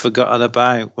Sid wasn't forgotten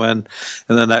about, when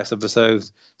in the next episode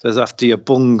says after you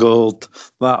bungled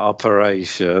that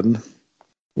operation.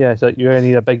 Yeah, so you're gonna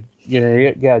need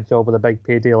you get a job with a big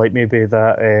payday, like maybe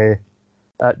that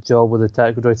job with the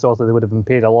tactical droid saucer. They would have been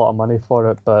paid a lot of money for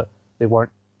it, but they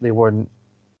weren't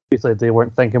basically they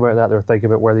weren't thinking about that. They were thinking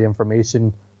about where the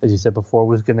information, as you said before,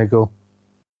 was going to go.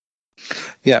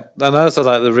 Yeah, and I also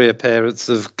like the reappearance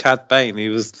of Cad Bane. I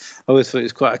always thought he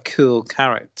was quite a cool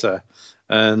character,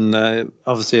 and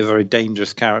obviously a very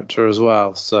dangerous character as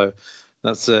well. So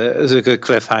it's a good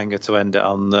cliffhanger to end it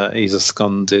on. He's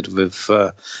absconded with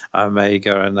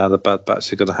Omega, and now the Bad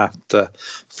Batch are going to have to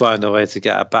find a way to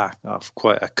get her back. Off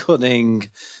quite a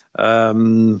cunning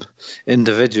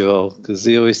individual, because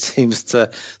he always seems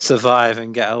to survive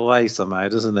and get away somehow,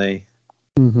 doesn't he?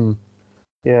 Mm-hmm.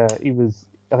 Yeah, he was.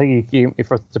 I think he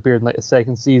first appeared in like the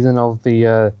second season of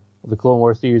the Clone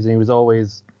Wars series, and he was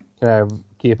always kind of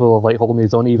capable of like holding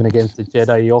his own even against the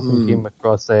Jedi. He often came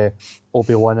across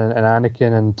Obi-Wan and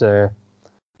Anakin, and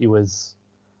he was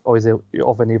always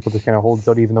often able to kind of hold his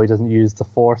own even though he doesn't use the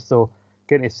Force. So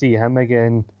getting to see him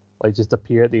again, like just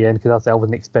appear at the end, because I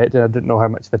wasn't expecting. I didn't know how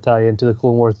much of a tie into the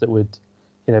Clone Wars that would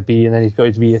kind of be. And then he's got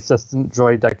his V assistant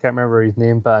droid. I can't remember his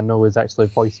name, but I know it's actually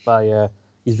voiced by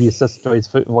his V assistant droid's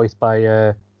voiced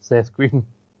by Seth Green.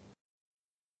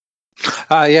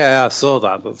 Yeah, I saw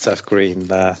that Seth Green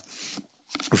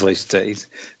voiced it.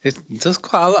 He does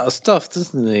quite a lot of stuff,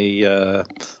 doesn't he?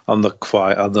 On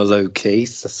the low key,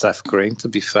 Seth Green. To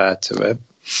be fair to him,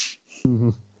 Mm-hmm.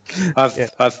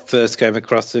 I first came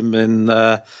across him in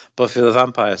Buffy the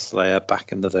Vampire Slayer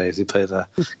back in the days. He played a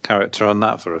character on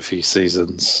that for a few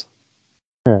seasons.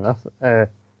 Fair enough.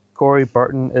 Corey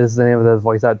Burton is the name of the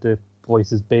voice actor.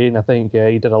 Voices Bane. I think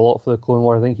he did a lot for the Clone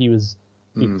Wars. I think he was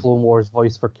the Clone Wars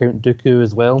voice for Count Dooku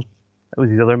as well. That was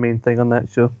his other main thing on that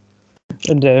show.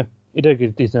 And he did a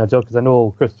good decent job, because I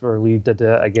know Christopher Lee did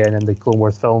it again in the Clone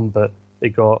Wars film, but they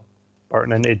got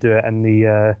Burton in to do it in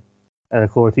the Clone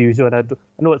Wars TV show. And I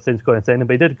know it sounds condescending,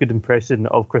 but he did a good impression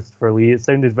of Christopher Lee. It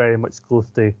sounded very much close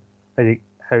to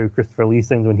how Christopher Lee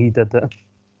sounds when he did it.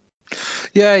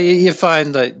 Yeah, you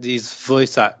find like these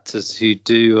voice actors who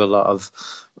do a lot of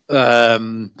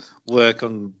work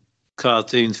on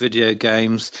cartoons, video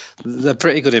games, they're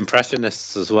pretty good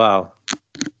impressionists as well.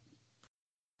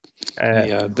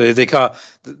 Yeah, they can't,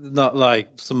 not like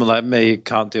someone like me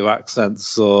can't do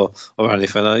accents or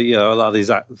anything. A lot of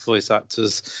these voice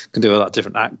actors can do a lot of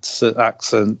different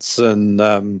accents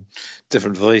and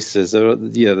different voices. They're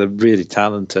really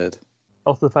talented.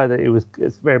 Also, the fact that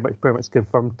it's pretty much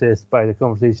confirmed to us by the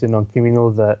conversation on Camino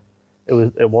that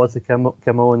it was the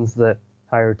Kim Owens that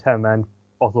hired him and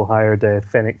also hired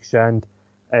Fennec Shand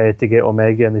to get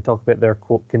Omega, and they talk about their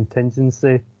quote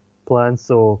contingency plan.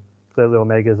 So clearly,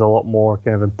 Omega is a lot more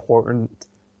kind of important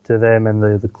to them and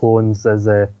the clones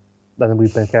than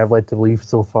we've been kind of led to believe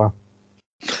so far.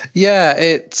 Yeah,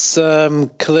 it's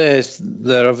clear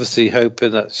they're obviously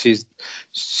hoping that she's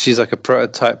like a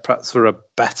prototype, perhaps for a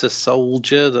better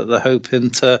soldier that they're hoping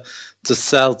to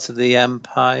sell to the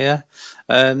Empire.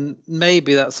 And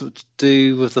maybe that's something to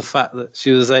do with the fact that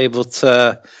she was able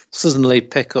to suddenly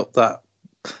pick up that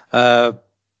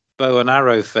bow and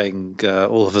arrow thing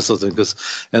all of a sudden, because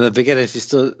in the beginning she's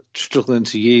still struggling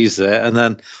to use it, and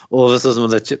then all of a sudden when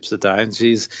the chips are down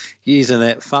she's using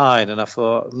it fine. And I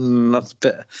thought that's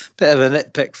a bit of a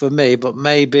nitpick for me, but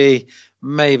maybe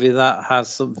that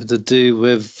has something to do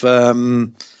with her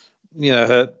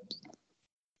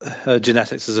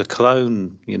genetics as a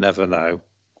clone. You never know.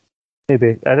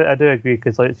 Maybe. I do agree,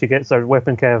 because like she gets her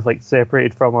weapon kind of like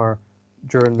separated from her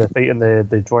during the fight in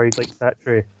the droid like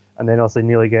factory, and then also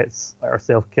nearly gets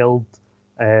herself killed.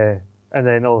 And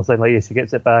then all of a sudden, like, she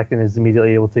gets it back and is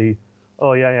immediately able to,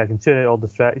 oh yeah, I can tune out all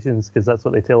distractions, because that's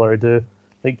what they tell her to do.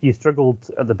 Like, you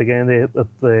struggled at the beginning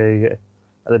of the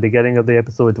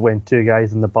episode when two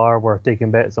guys in the bar were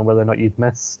taking bets on whether or not you'd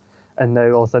miss, and now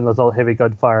all of a sudden there's all heavy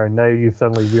gunfire, and now you've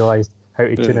suddenly realised how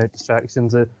to tune out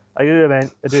distractions. I do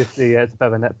say it's a bit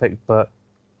of a nitpick, but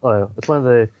it's one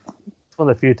of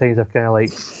the few times I've kind of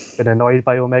like been annoyed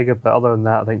by Omega, but other than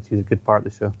that, I think she's a good part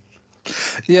of the show.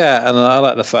 Yeah, and I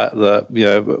like the fact that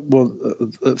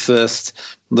at first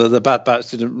the Bad Batch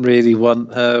didn't really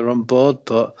want her on board,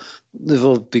 but they've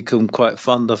all become quite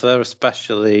fond of her,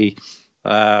 especially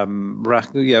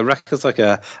Wrecker's like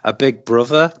a big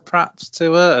brother perhaps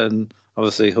to her, and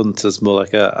obviously Hunter's more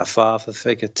like a father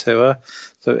figure to her.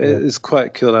 So it's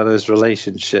quite cool how those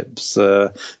relationships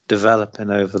developing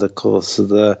over the course of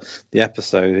the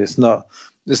episode. It's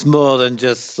more than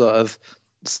just sort of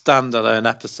standalone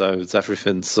episodes.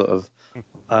 Everything's sort of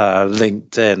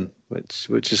linked in,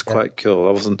 which is quite cool.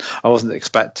 I wasn't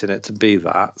expecting it to be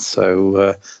that,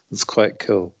 so it's quite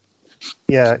cool.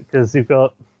 Yeah, because you've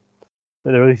got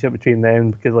the relationship between them,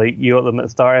 because like you got them at the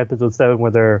start of episode 7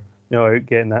 where they're out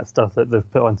getting that stuff that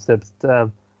they've put on Sib's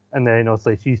tab, and then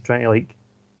also she's trying to like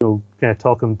kind of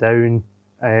talk him down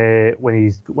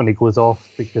when he goes off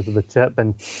because of the chip,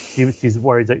 and she's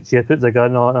worried that she puts a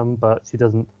gun on him, but she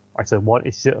doesn't actually want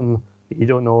to shoot him. You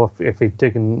don't know if he'd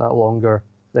taken that longer,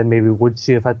 then maybe would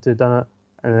she have had to have done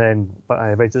it, but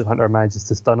eventually Hunter manages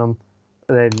to stun him.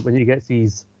 And then when he gets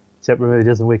his chip removed, he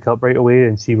doesn't wake up right away,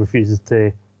 and she refuses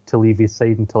to leave his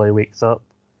side until he wakes up.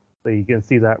 So you can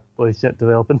see that relationship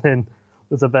develop. And then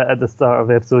there's a bit at the start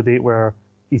of episode 8 where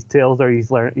he tells her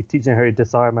he's teaching her how to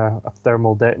disarm a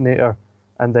thermal detonator,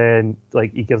 and then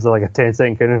like he gives her like a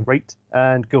 10-second count, right,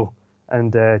 and go.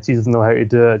 And she doesn't know how to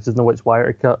do it, she doesn't know which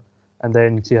wire to cut, and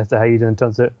then she has to hide, and it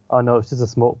turns out, oh no, it's just a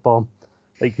smoke bomb.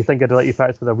 Like, you think I'd let you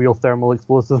practice with a real thermal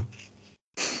explosive?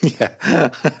 Yeah.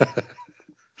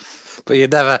 But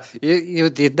you'd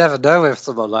never know with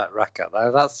someone like Wrecker,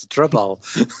 though. That's the trouble.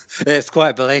 It's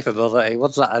quite believable that he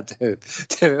wants that to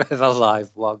do with a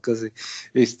live one, because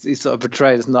he's sort of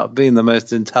portrayed as not being the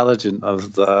most intelligent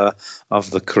of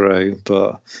the crew.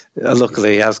 But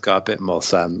luckily, he has got a bit more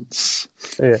sense.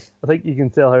 Yeah, I think you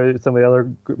can tell how some of the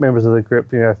other members of the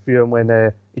group, a few of them,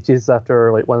 when he chases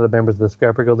after like one of the members of the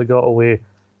Scrapper Guild, they got away,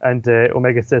 and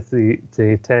Omega says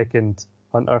to Tech and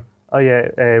Hunter, oh yeah,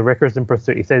 Wrecker's in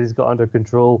pursuit. He says he's got under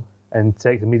control, and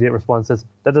Tech's immediate response is,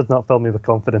 that does not fill me with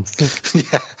confidence.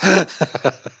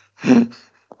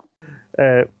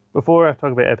 Before I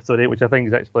talk about episode 8, which I think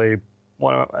is actually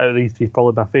one out of these three,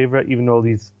 probably my favourite, even though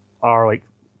these are like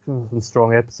some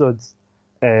strong episodes,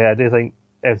 I do think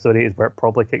episode 8 is where it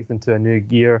probably kicks into a new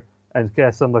gear, and kind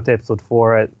of similar to episode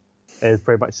 4, it is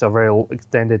very much a very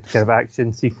extended kind of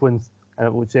action sequence,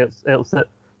 which helps it.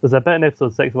 There's a bit in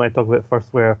episode 6 when I talk about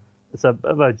first where it's a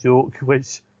bit of a joke,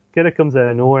 which kind of comes out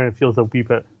of nowhere and feels a wee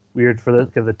bit weird for the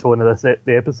kind of the tone of the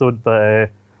episode.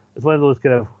 But it's one of those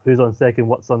kind of who's on second,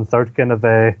 what's on third kind of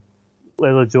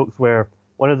little jokes where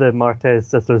one of the Martez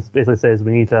sisters basically says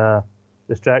we need a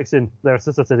distraction. Their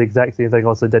sister said the exact same thing,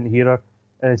 also didn't hear her,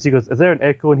 and she goes, "Is there an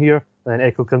Echo in here?" And then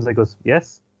Echo comes and goes,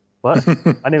 "Yes." What?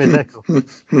 My name is Echo.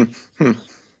 It's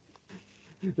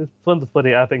one of the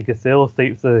bloody Abbott and Costello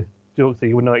types of jokes that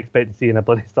you would not expect to see in a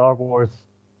bloody Star Wars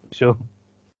show.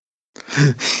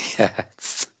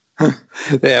 Yes.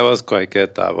 Yeah, it was quite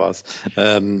good, that was.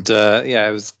 And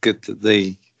it was good that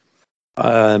the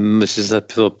missions had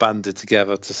people banded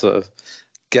together to sort of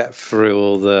get through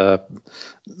all the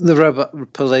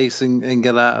robot police and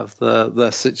get out of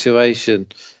the situation.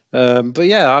 But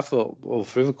yeah, I thought all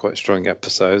three were quite strong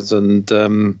episodes, and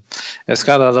it's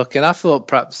kind of looking, I thought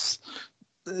perhaps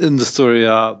in the story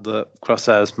arc that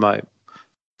Crosshairs might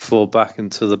fall back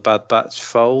into the Bad Batch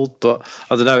fold, but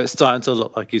I don't know, it's starting to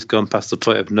look like he's gone past the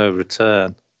point of no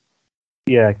return.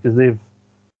 Yeah, because they've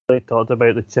like talked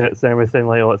about the chips and everything,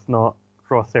 like, oh, it's not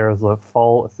Crosshair's like,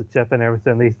 fault, it's the chip and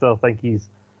everything. They still think he's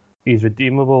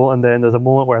redeemable, and then there's a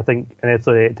moment where I think in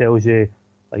episode 8 it tells you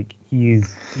like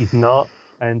he's not,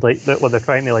 and like when they're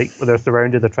trying to when they're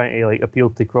surrounded, they're trying to like appeal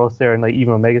to Crosshair, and like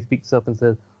even Omega speaks up and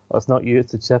says, "Oh, it's not you,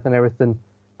 it's the chip and everything."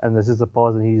 And there's just a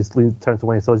pause, and he just turns to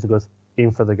one of his soldiers and goes,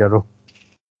 "Aim for the girl."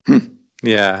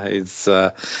 Yeah, it's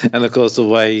and of course the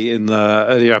way in the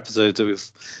earlier episodes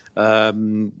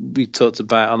we talked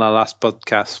about on our last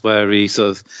podcast where he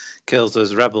sort of kills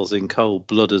those rebels in cold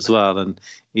blood as well, and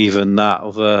even that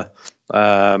other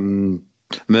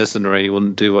mercenary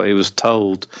wouldn't do what he was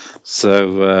told.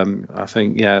 So I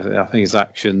think his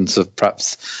actions have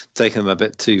perhaps taken him a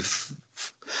bit too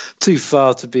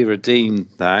far to be redeemed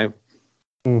now.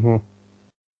 Mm-hmm.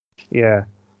 Yeah.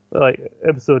 Like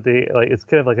episode 8, like it's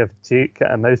kind of like a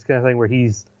cat and mouse kind of thing where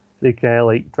they're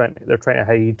trying to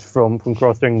hide from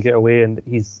Crosshair and get away, and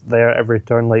he's there every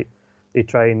turn. Like they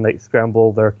try and like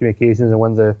scramble their communications, and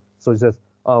when the soldier says,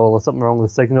 "Oh well, there's something wrong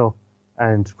with the signal,"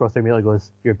 and Crosshair immediately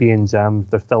goes, "You're being jammed.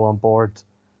 They're still on board."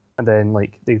 And then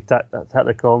like they attack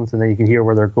the comms, and then you can hear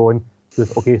where they're going. He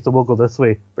goes, "Okay, so we'll go this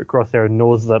way," but Crosshair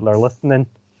knows that they're listening.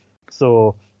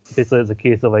 So basically, it's a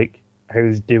case of like, how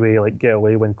do we like get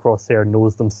away when Crosshair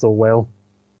knows them so well?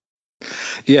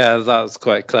 Yeah, that's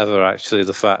quite clever actually.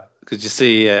 The fact, because you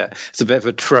see, it's a bit of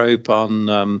a trope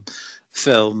on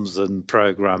films and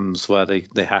programs where they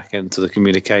hack into the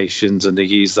communications and they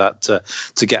use that to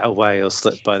get away or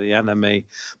slip by the enemy.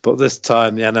 But this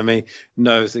time, the enemy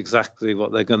knows exactly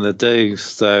what they're going to do,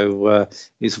 so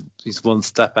he's one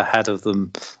step ahead of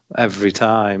them every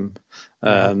time.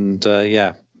 And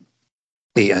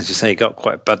he, as you say, he got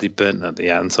quite badly burnt at the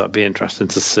end, so it'd be interesting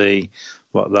to see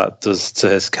what that does to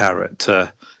his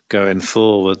character going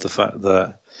forward. The fact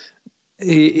that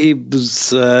he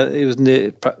was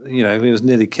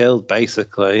nearly killed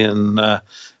basically, and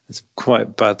it's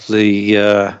quite badly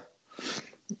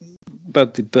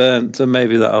burnt. And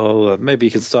maybe maybe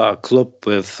he can start a club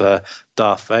with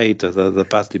Darth Vader, the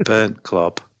badly burnt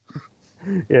club.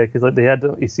 Yeah, because like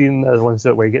you seen that one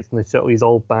shot where he gets in the shuttle, he's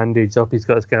all bandaged up, he's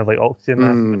got his kind of like oxygen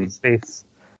mask on his face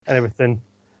and everything.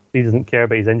 He doesn't care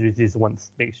about his injuries, he just wants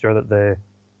to make sure that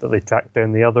they track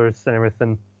down the others and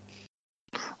everything.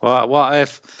 What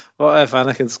if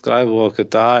Anakin Skywalker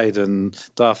died and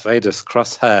Darth Vader's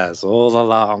crosshairs all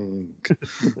along?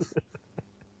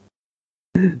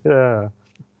 Yeah,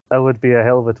 that would be a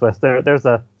hell of a twist. They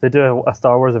do a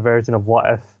Star Wars version of What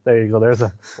If. There you go. There's a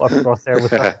crosshair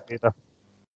with Darth Vader.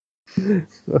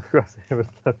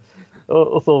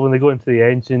 Also, when they go into the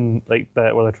engine like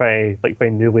bit where they're trying to like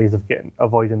find new ways of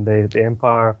avoiding the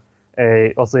Empire,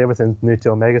 also everything's new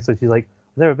to Omega. So she's like,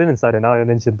 "I've never been inside an ion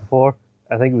engine before."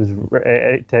 I think it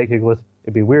was Tech who goes,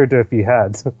 "It'd be weirder if you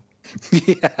had."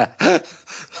 Yeah,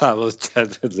 that was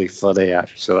definitely funny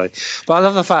actually. But I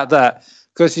love the fact that,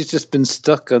 because he's just been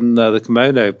stuck on the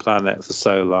Komodo planet for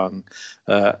so long,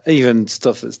 even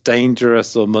stuff that's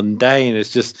dangerous or mundane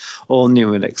is just all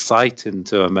new and exciting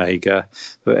to Omega.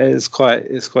 But it's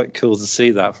quite cool to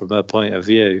see that from her point of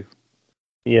view.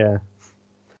 Yeah,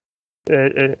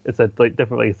 it's a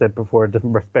different, like I said before, a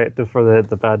different perspective for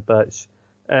the Bad Batch,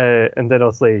 and then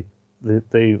also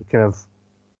the kind of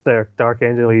their Dark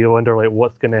Angel. You wonder like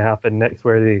what's going to happen next.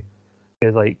 Where are they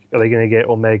going to get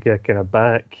Omega kind of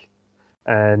back?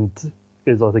 And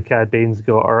because obviously Cad Bane's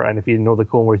got her, and if you know the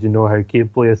Clone Wars, you know how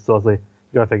capable he is. So obviously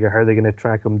you got to figure how they're going to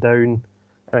track him down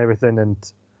and everything.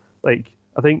 And like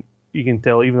I think you can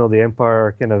tell, even though the Empire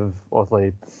are kind of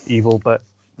obviously evil, but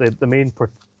the main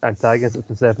antagonist that's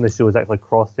been set in the show is actually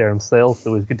Crosshair himself.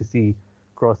 So it was good to see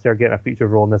Crosshair getting a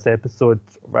featured role in this episode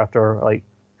after like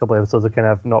a couple of episodes of kind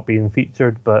of not being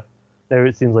featured. But now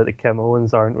it seems like the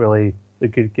Kaminoans aren't really the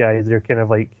good guys. They're kind of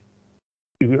like,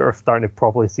 we are starting to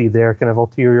properly see their kind of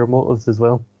ulterior motives as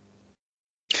well.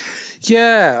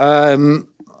 Yeah,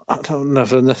 I don't know if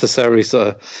they're necessarily sort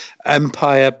of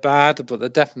Empire bad, but they're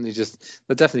definitely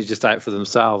just out for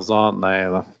themselves, aren't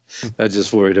they? They're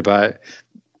just worried about,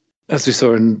 as we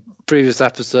saw in previous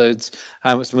episodes,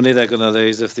 how much money they're going to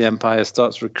lose if the Empire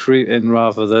starts recruiting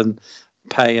rather than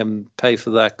pay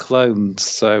for their clones.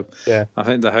 So yeah, I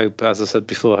think the hope, as I said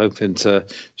before, hoping to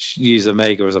use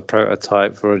Omega as a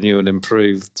prototype for a new and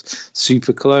improved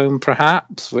super clone,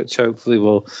 perhaps, which hopefully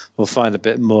we'll find a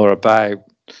bit more about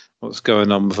what's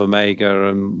going on with Omega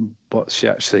and what she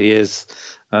actually is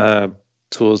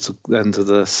towards the end of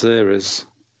the series.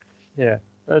 Yeah,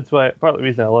 that's why part of the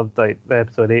reason I loved like the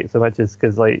episode 8 so much is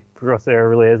because like Crosshair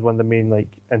really is one of the main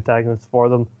like antagonists for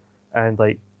them, and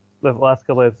like the last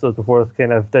couple of episodes before this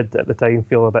kind of did at the time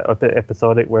feel a bit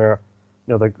episodic, where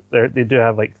you know they do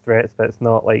have like threats, but it's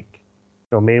not like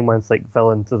main ones like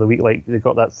villains of the week. Like they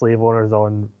got that slave owners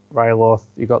on Ryloth.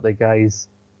 You got the guys.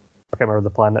 I can't remember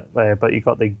the planet, but you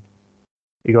got the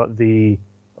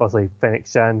obviously Fennec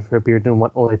Shand, who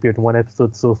only appeared in one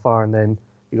episode so far, and then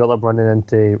you got them running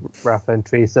into Rafa and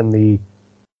Trace in the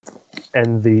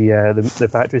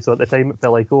factory. So at the time, it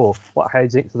felt like, oh, what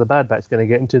hijinks are the Bad Batch going to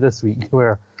get into this week?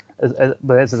 But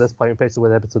it's at this point, especially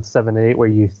with episodes 7 and 8, where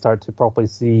you start to properly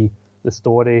see the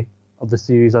story of the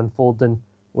series unfolding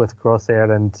with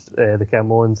Crosshair and the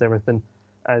Camoans and everything.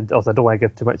 And also, I don't want to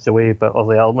give too much away, but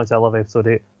obviously, how much I love episode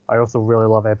 8, I also really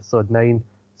love episode 9.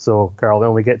 So, Carl,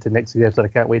 when we get to next week's episode, I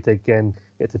can't wait to again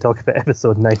get to talk about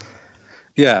episode 9.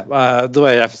 Yeah, the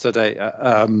way episode 8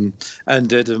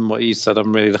 ended and what you said,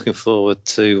 I'm really looking forward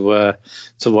to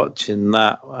watching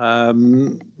that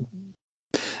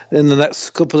in the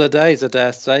next couple of days, I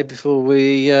dare say, before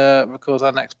we record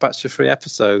our next batch of 3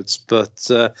 episodes. But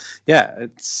yeah,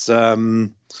 it's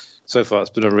so far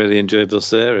it's been a really enjoyable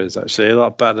series. Actually, a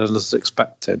lot better than I was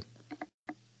expecting.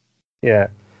 Yeah,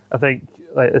 I think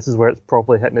this is where it's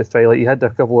probably hitting its stride. Like you had a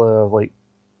couple of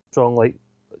strong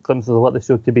glimpses of what the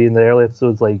show could be in the early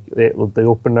episodes, like the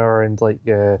opener and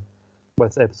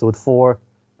with episode 4.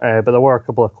 But there were a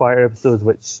couple of quieter episodes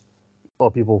which a lot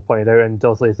of people pointed out, and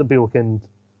obviously some people can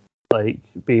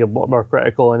be a lot more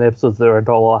critical in episodes that are not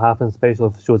a lot happens, especially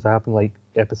if shows happen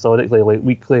episodically,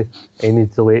 weekly, and you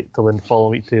need to wait till the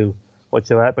following week to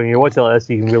watch it. But when you watch it like this,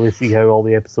 you can really see how all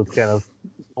the episodes kind of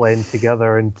blend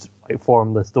together and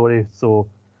form the story. So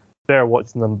better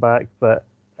watching them back. But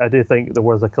I do think there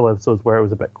was a couple of episodes where it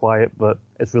was a bit quiet, but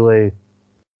it's really,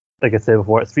 like I said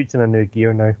before, it's reaching a new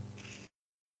gear now.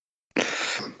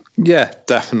 Yeah,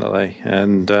 definitely.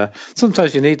 And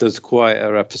sometimes you need those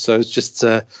quieter episodes just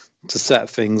to set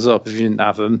things up. If you didn't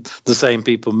have them, the same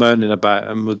people moaning about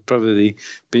them would probably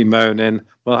be moaning,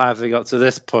 well, how have they got to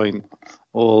this point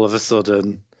all of a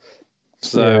sudden?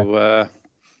 So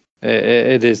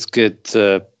it is good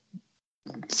to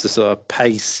sort of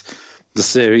pace the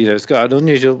series. It's got an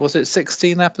unusual, was it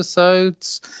 16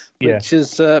 episodes? Which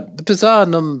is a bizarre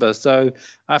number. So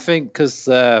I think because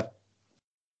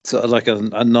sort of like a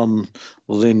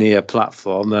non-linear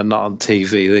platform, they're not on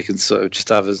TV, they can sort of just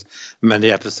have as many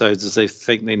episodes as they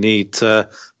think they need to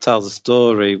tell the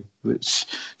story, which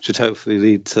should hopefully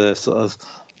lead to sort of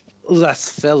less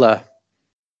filler.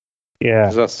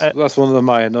 Yeah, that's one of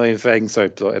my annoying things. So,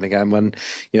 and again, when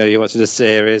you're watching a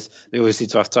series, they always seem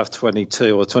to have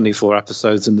 22 or 24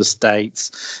 episodes in the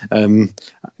States. You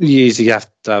usually have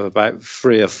to have about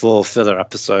 3 or 4 filler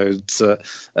episodes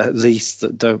at least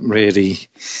that don't really,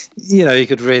 you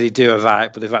could really do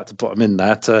without, but they've had to put them in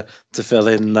there to fill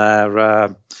in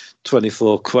their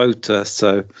 24 quota.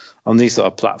 So on these sort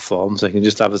of platforms, they can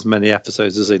just have as many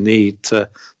episodes as they need to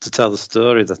tell the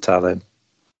story they're telling.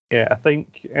 Yeah, I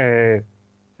think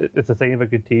it's a sign of a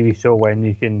good TV show when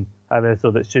you can have an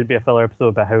episode that should be a filler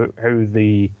episode, but how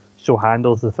the show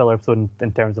handles the filler episode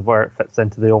in terms of where it fits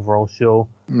into the overall show.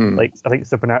 I think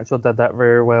Supernatural did that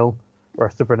very well, where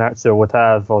Supernatural would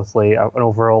have obviously an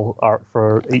overall arc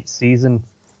for each season,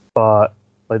 but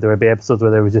there would be episodes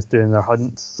where they were just doing their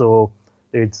hunts, so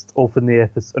they'd open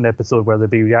an episode where they'd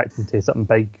be reacting to something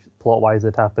big plot-wise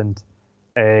that happened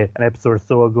an episode or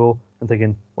so ago, and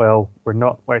thinking, well, we're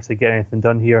not actually getting anything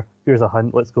done here. Here's a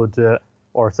hunt, let's go do it.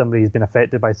 Or somebody's been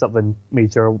affected by something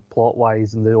major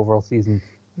plot-wise in the overall season,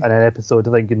 and an episode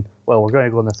thinking, well, we're going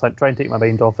to go on this hunt, try and take my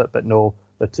mind off it, but no,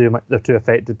 they're too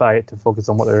affected by it to focus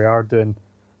on what they are doing.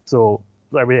 So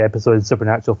every episode in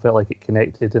Supernatural felt like it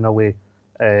connected in a way.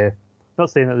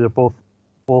 Not saying that they're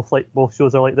both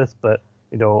shows are like this, but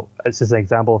it's just an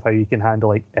example of how you can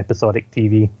handle episodic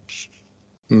TV.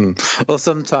 Well,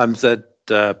 sometimes they'd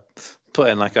put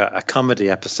in a comedy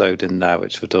episode in there,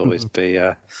 which would always be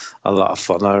a lot of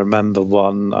fun. I remember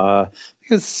one, I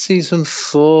think it's season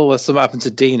 4, where something happened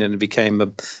to Dean and it became like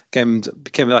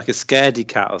a scaredy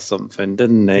cat or something,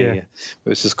 didn't he? Yeah.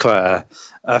 Which was quite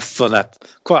a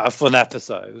fun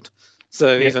episode.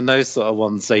 So even those sort of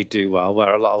ones, they do well,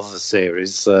 where a lot of the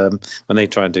series, when they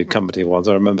try and do comedy ones,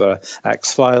 I remember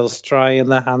X-Files trying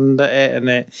their hand at it, and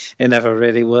it never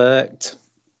really worked.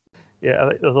 Yeah, I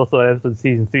think there's also an episode in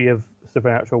season 3 of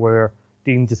Supernatural where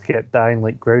Dean just kept dying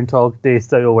like Groundhog Day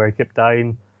style, where he kept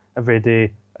dying every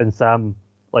day, and Sam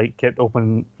kept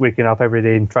waking up every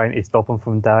day and trying to stop him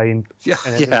from dying. Yeah,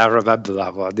 I remember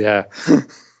that one. Yeah.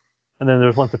 And then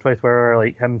there's once or twice where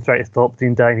him trying to stop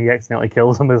Dean dying, he accidentally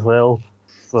kills him as well.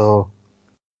 So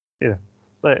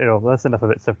but that's enough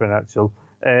about Supernatural.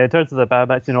 In terms of the Bad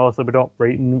Batch, also we're not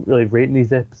really rating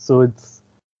these episodes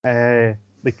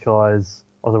because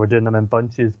although we're doing them in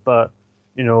bunches, but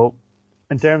in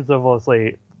terms of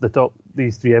obviously the top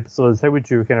these 3 episodes, how would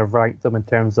you kind of rank them in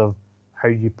terms of how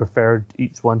you preferred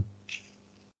each one?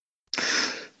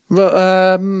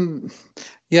 Well,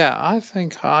 yeah, I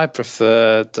think I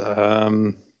preferred.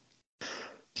 I'm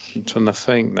trying to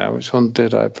think now. Which one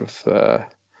did I prefer?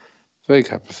 I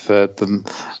think I preferred them.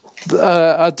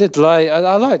 I did like.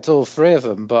 I liked all 3 of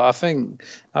them, but I think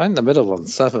the middle one,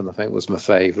 7, I think was my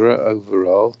favourite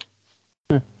overall.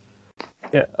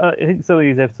 Yeah, I think some of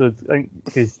these episodes,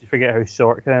 because you forget how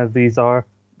short kind of these are,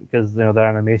 because they're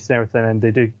animation and everything, and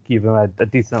they do give them a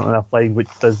decent enough line, which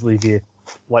does leave you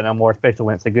wanting more, especially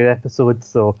when it's a good episode.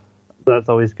 So that's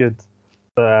always good.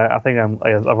 But I think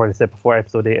I've already said before,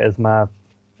 episode 8 is my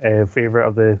favorite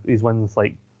of these ones.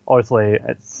 Like, obviously,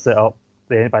 it's set up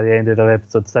by the end of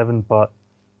episode 7, but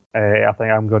I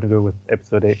think I'm going to go with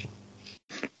episode 8.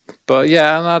 But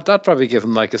yeah, and I'd probably give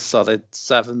them like a solid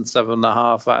 7.5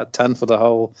 out of 10 for the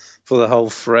whole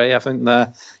 3. I think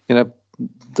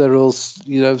they're all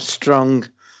strong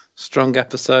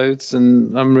episodes,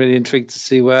 and I'm really intrigued to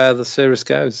see where the series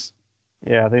goes.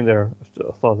 Yeah, I think they're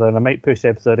solid, and I might push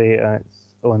episode 8, and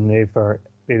it's only for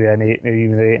maybe an 8, maybe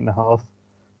even an 8.5,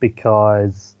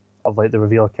 because of like the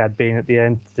reveal of Cad Bane at the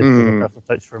end, just being a personal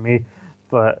touch for me.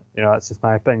 But that's just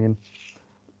my opinion.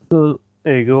 So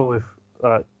there you go.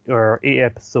 We're 8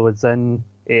 episodes in,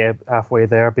 8 halfway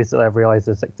there. Basically, I've realised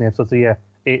there's 16 episodes. So yeah,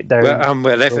 8 down. Well, and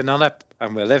we're living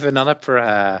on a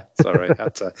prayer. Sorry,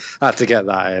 had to get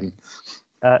that in.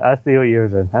 I see what you're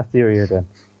doing.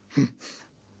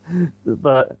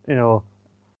 But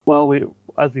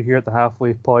as we hear at the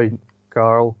halfway point,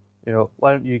 Carl,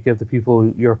 why don't you give the people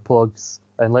your plugs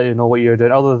and let you know what you're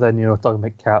doing, other than talking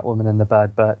about Catwoman and the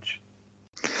Bad Batch.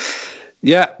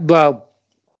 Yeah, well,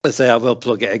 let's say I will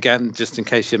plug it again just in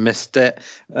case you missed it.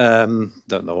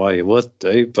 Don't know why you would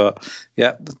do, but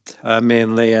yeah,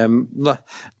 mainly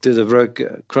do the Rogue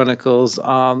Chronicles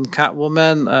on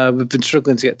Catwoman. We've been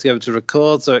struggling to get together to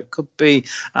record, so it could be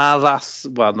our last,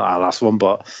 well, not our last one,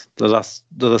 but the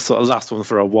sort of last one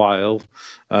for a while.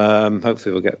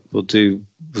 Hopefully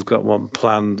we've got one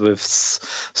planned with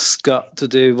Scott to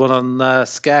do one on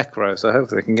Scarecrow, so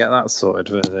hopefully we can get that sorted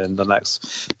within the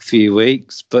next few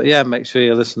weeks. But yeah, make sure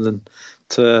you're listening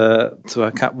to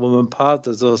our Catwoman pod.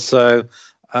 There's also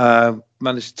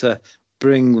managed to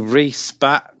bring Reese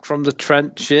back from the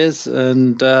trenches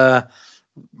and at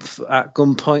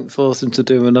gunpoint force him to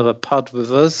do another pod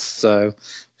with us. So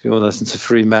if you want to listen to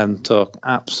 3 men talk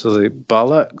absolute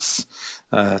bollocks,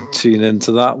 tune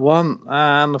into that one.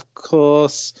 And of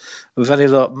course, with any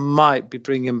luck, might be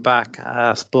bringing back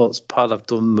a sports pod I've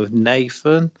done with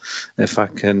Nathan, if I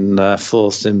can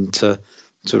force him to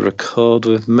record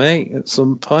with me at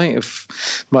some point.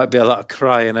 Might be a lot of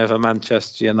crying over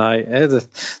Manchester United,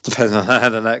 depending on how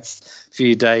the next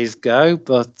few days go.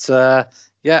 But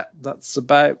yeah, that's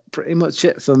about pretty much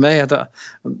it for me. I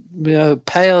don't,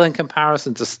 pale in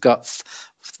comparison to Scott's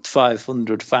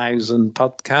 500,000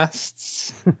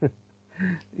 podcasts.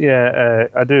 Yeah,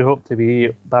 I do hope to be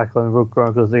back on Rogue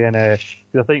Chronicles again, because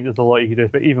I think there's a lot you can do,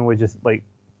 but even with just like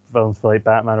films for like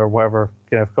Batman or whatever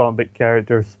kind of comic book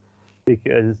characters,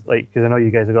 because I know you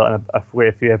guys have gotten quite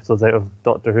a few episodes out of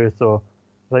Doctor Who, so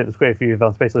I think there's quite a few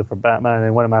films, especially for Batman,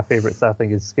 and one of my favourites I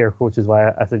think is Scarecrow, which is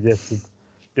why I suggested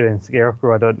doing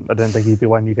Scarecrow. I don't think he'd be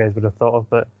one you guys would have thought of,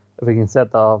 but if we can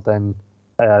set that up, then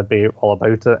I'd be all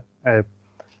about it.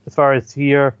 As far as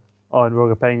here on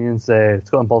Rogue Opinions,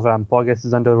 Scotland Balls Ram podcast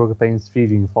is under the Rogue Opinions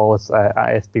feed. You can follow us at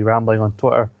SB Rambling on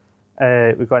Twitter.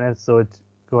 We've got an episode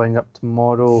going up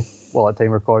tomorrow. Well, at the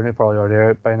time recording it, probably already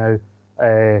out by now.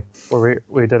 Where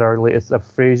we did our latest of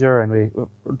Frasier, and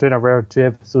we're doing a rare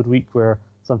 2-episode week where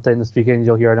sometime this weekend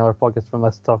you'll hear another podcast from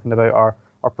us talking about our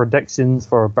predictions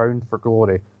for Bound for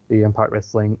Glory, the Impact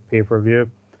Wrestling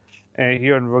pay-per-view.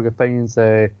 Here on Rogue Opinions,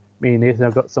 me and Nathan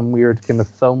have got some weird kind of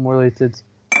film-related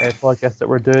podcast that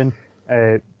we're doing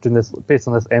this based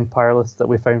on this Empire list that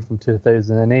we found from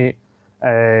 2008,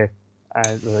 and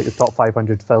like the top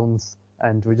 500 films,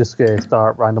 and we just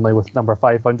start randomly with number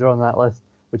 500 on that list,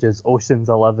 which is Ocean's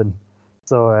 11.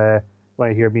 So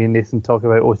when you hear me and Nathan talk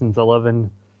about Ocean's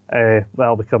 11,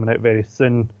 that'll be coming out very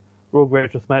soon. Rogue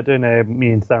Retro Smackdown,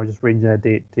 me and Sam are just arranging a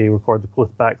date to record the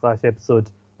post Backlash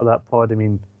episode of that pod. I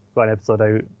mean, got an episode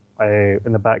out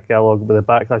in the back catalogue with a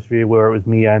Backlash review where it was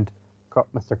me and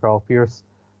Mr. Carl Pierce.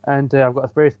 And I've got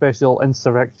a very special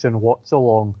Insurrection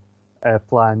watch-along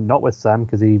planned, not with Sam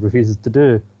because he refuses to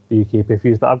do the UK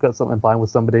pay-per-views, but I've got something planned with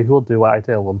somebody who will do what I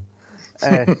tell them.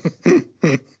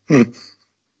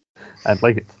 I'd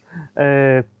like it.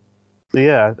 So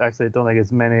yeah, actually I don't think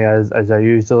as many as I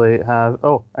usually have.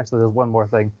 Oh, actually there's one more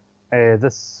thing.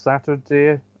 This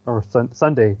Saturday, or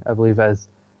Sunday, I believe it is,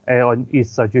 on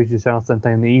Eaststar YouTube channel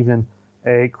sometime in the evening.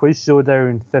 Quiz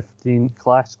Showdown 15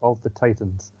 Clash of the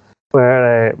Titans,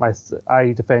 where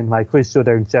I defend my Quiz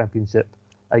Showdown championship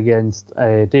against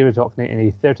David Hockney in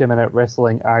a 30-minute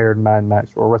wrestling Iron Man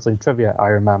match, or wrestling trivia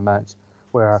Iron Man match,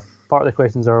 where part of the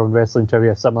questions are on wrestling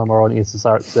trivia, some of them are on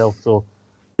ASSR itself. So,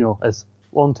 as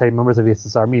long-time members of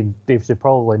ASSR, me and Dave should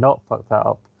probably not fuck that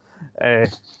up.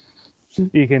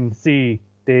 You can see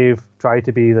Dave try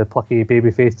to be the plucky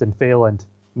babyface and fail, and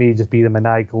me just be the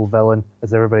maniacal villain,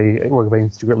 as everybody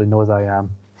secretly knows I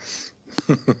am.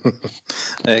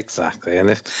 Exactly. And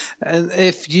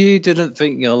if you didn't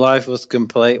think your life was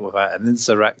complete without an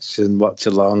insurrection watch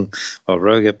along or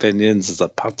Rogue Opinions, is a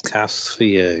podcast for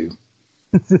you.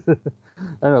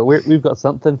 I know we've got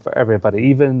something for everybody,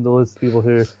 even those people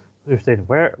who said,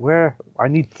 where I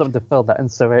need something to fill that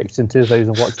Insurrection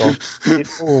 2000 watch on.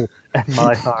 It's all in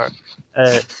my heart.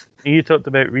 You talked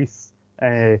about Reese,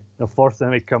 forcing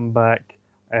him to come back.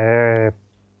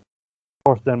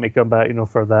 For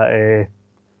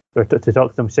that, to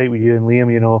talk some shit with you and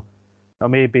Liam. I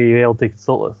may be able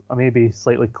to I may be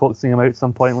slightly coaxing him out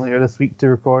some point later this week to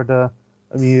record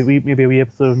maybe a wee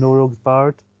episode of No Rogues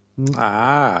Barred.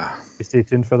 Stay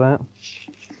tuned for that.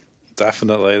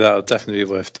 Definitely, that'll definitely be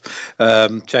worth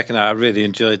checking out. I really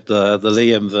enjoyed the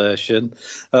Liam version.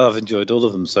 I've enjoyed all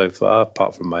of them so far,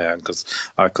 apart from my own, because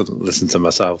I couldn't listen to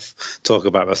myself talk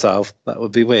about myself. That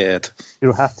would be weird. You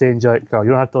don't have to enjoy it, Carl.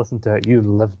 You don't have to listen to it. You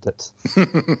lived it.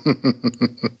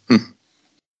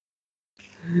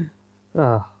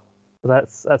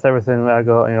 That's everything that I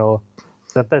got.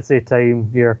 It's a busy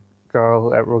time here,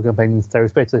 Carl, at Rogue Opinions Tower,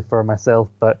 especially for myself.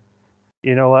 But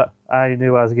you know what? I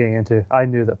knew what I was getting into. I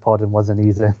knew that podding wasn't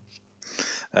easy.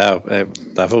 Oh, it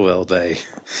never will be.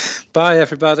 Bye,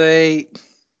 everybody.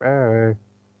 Bye.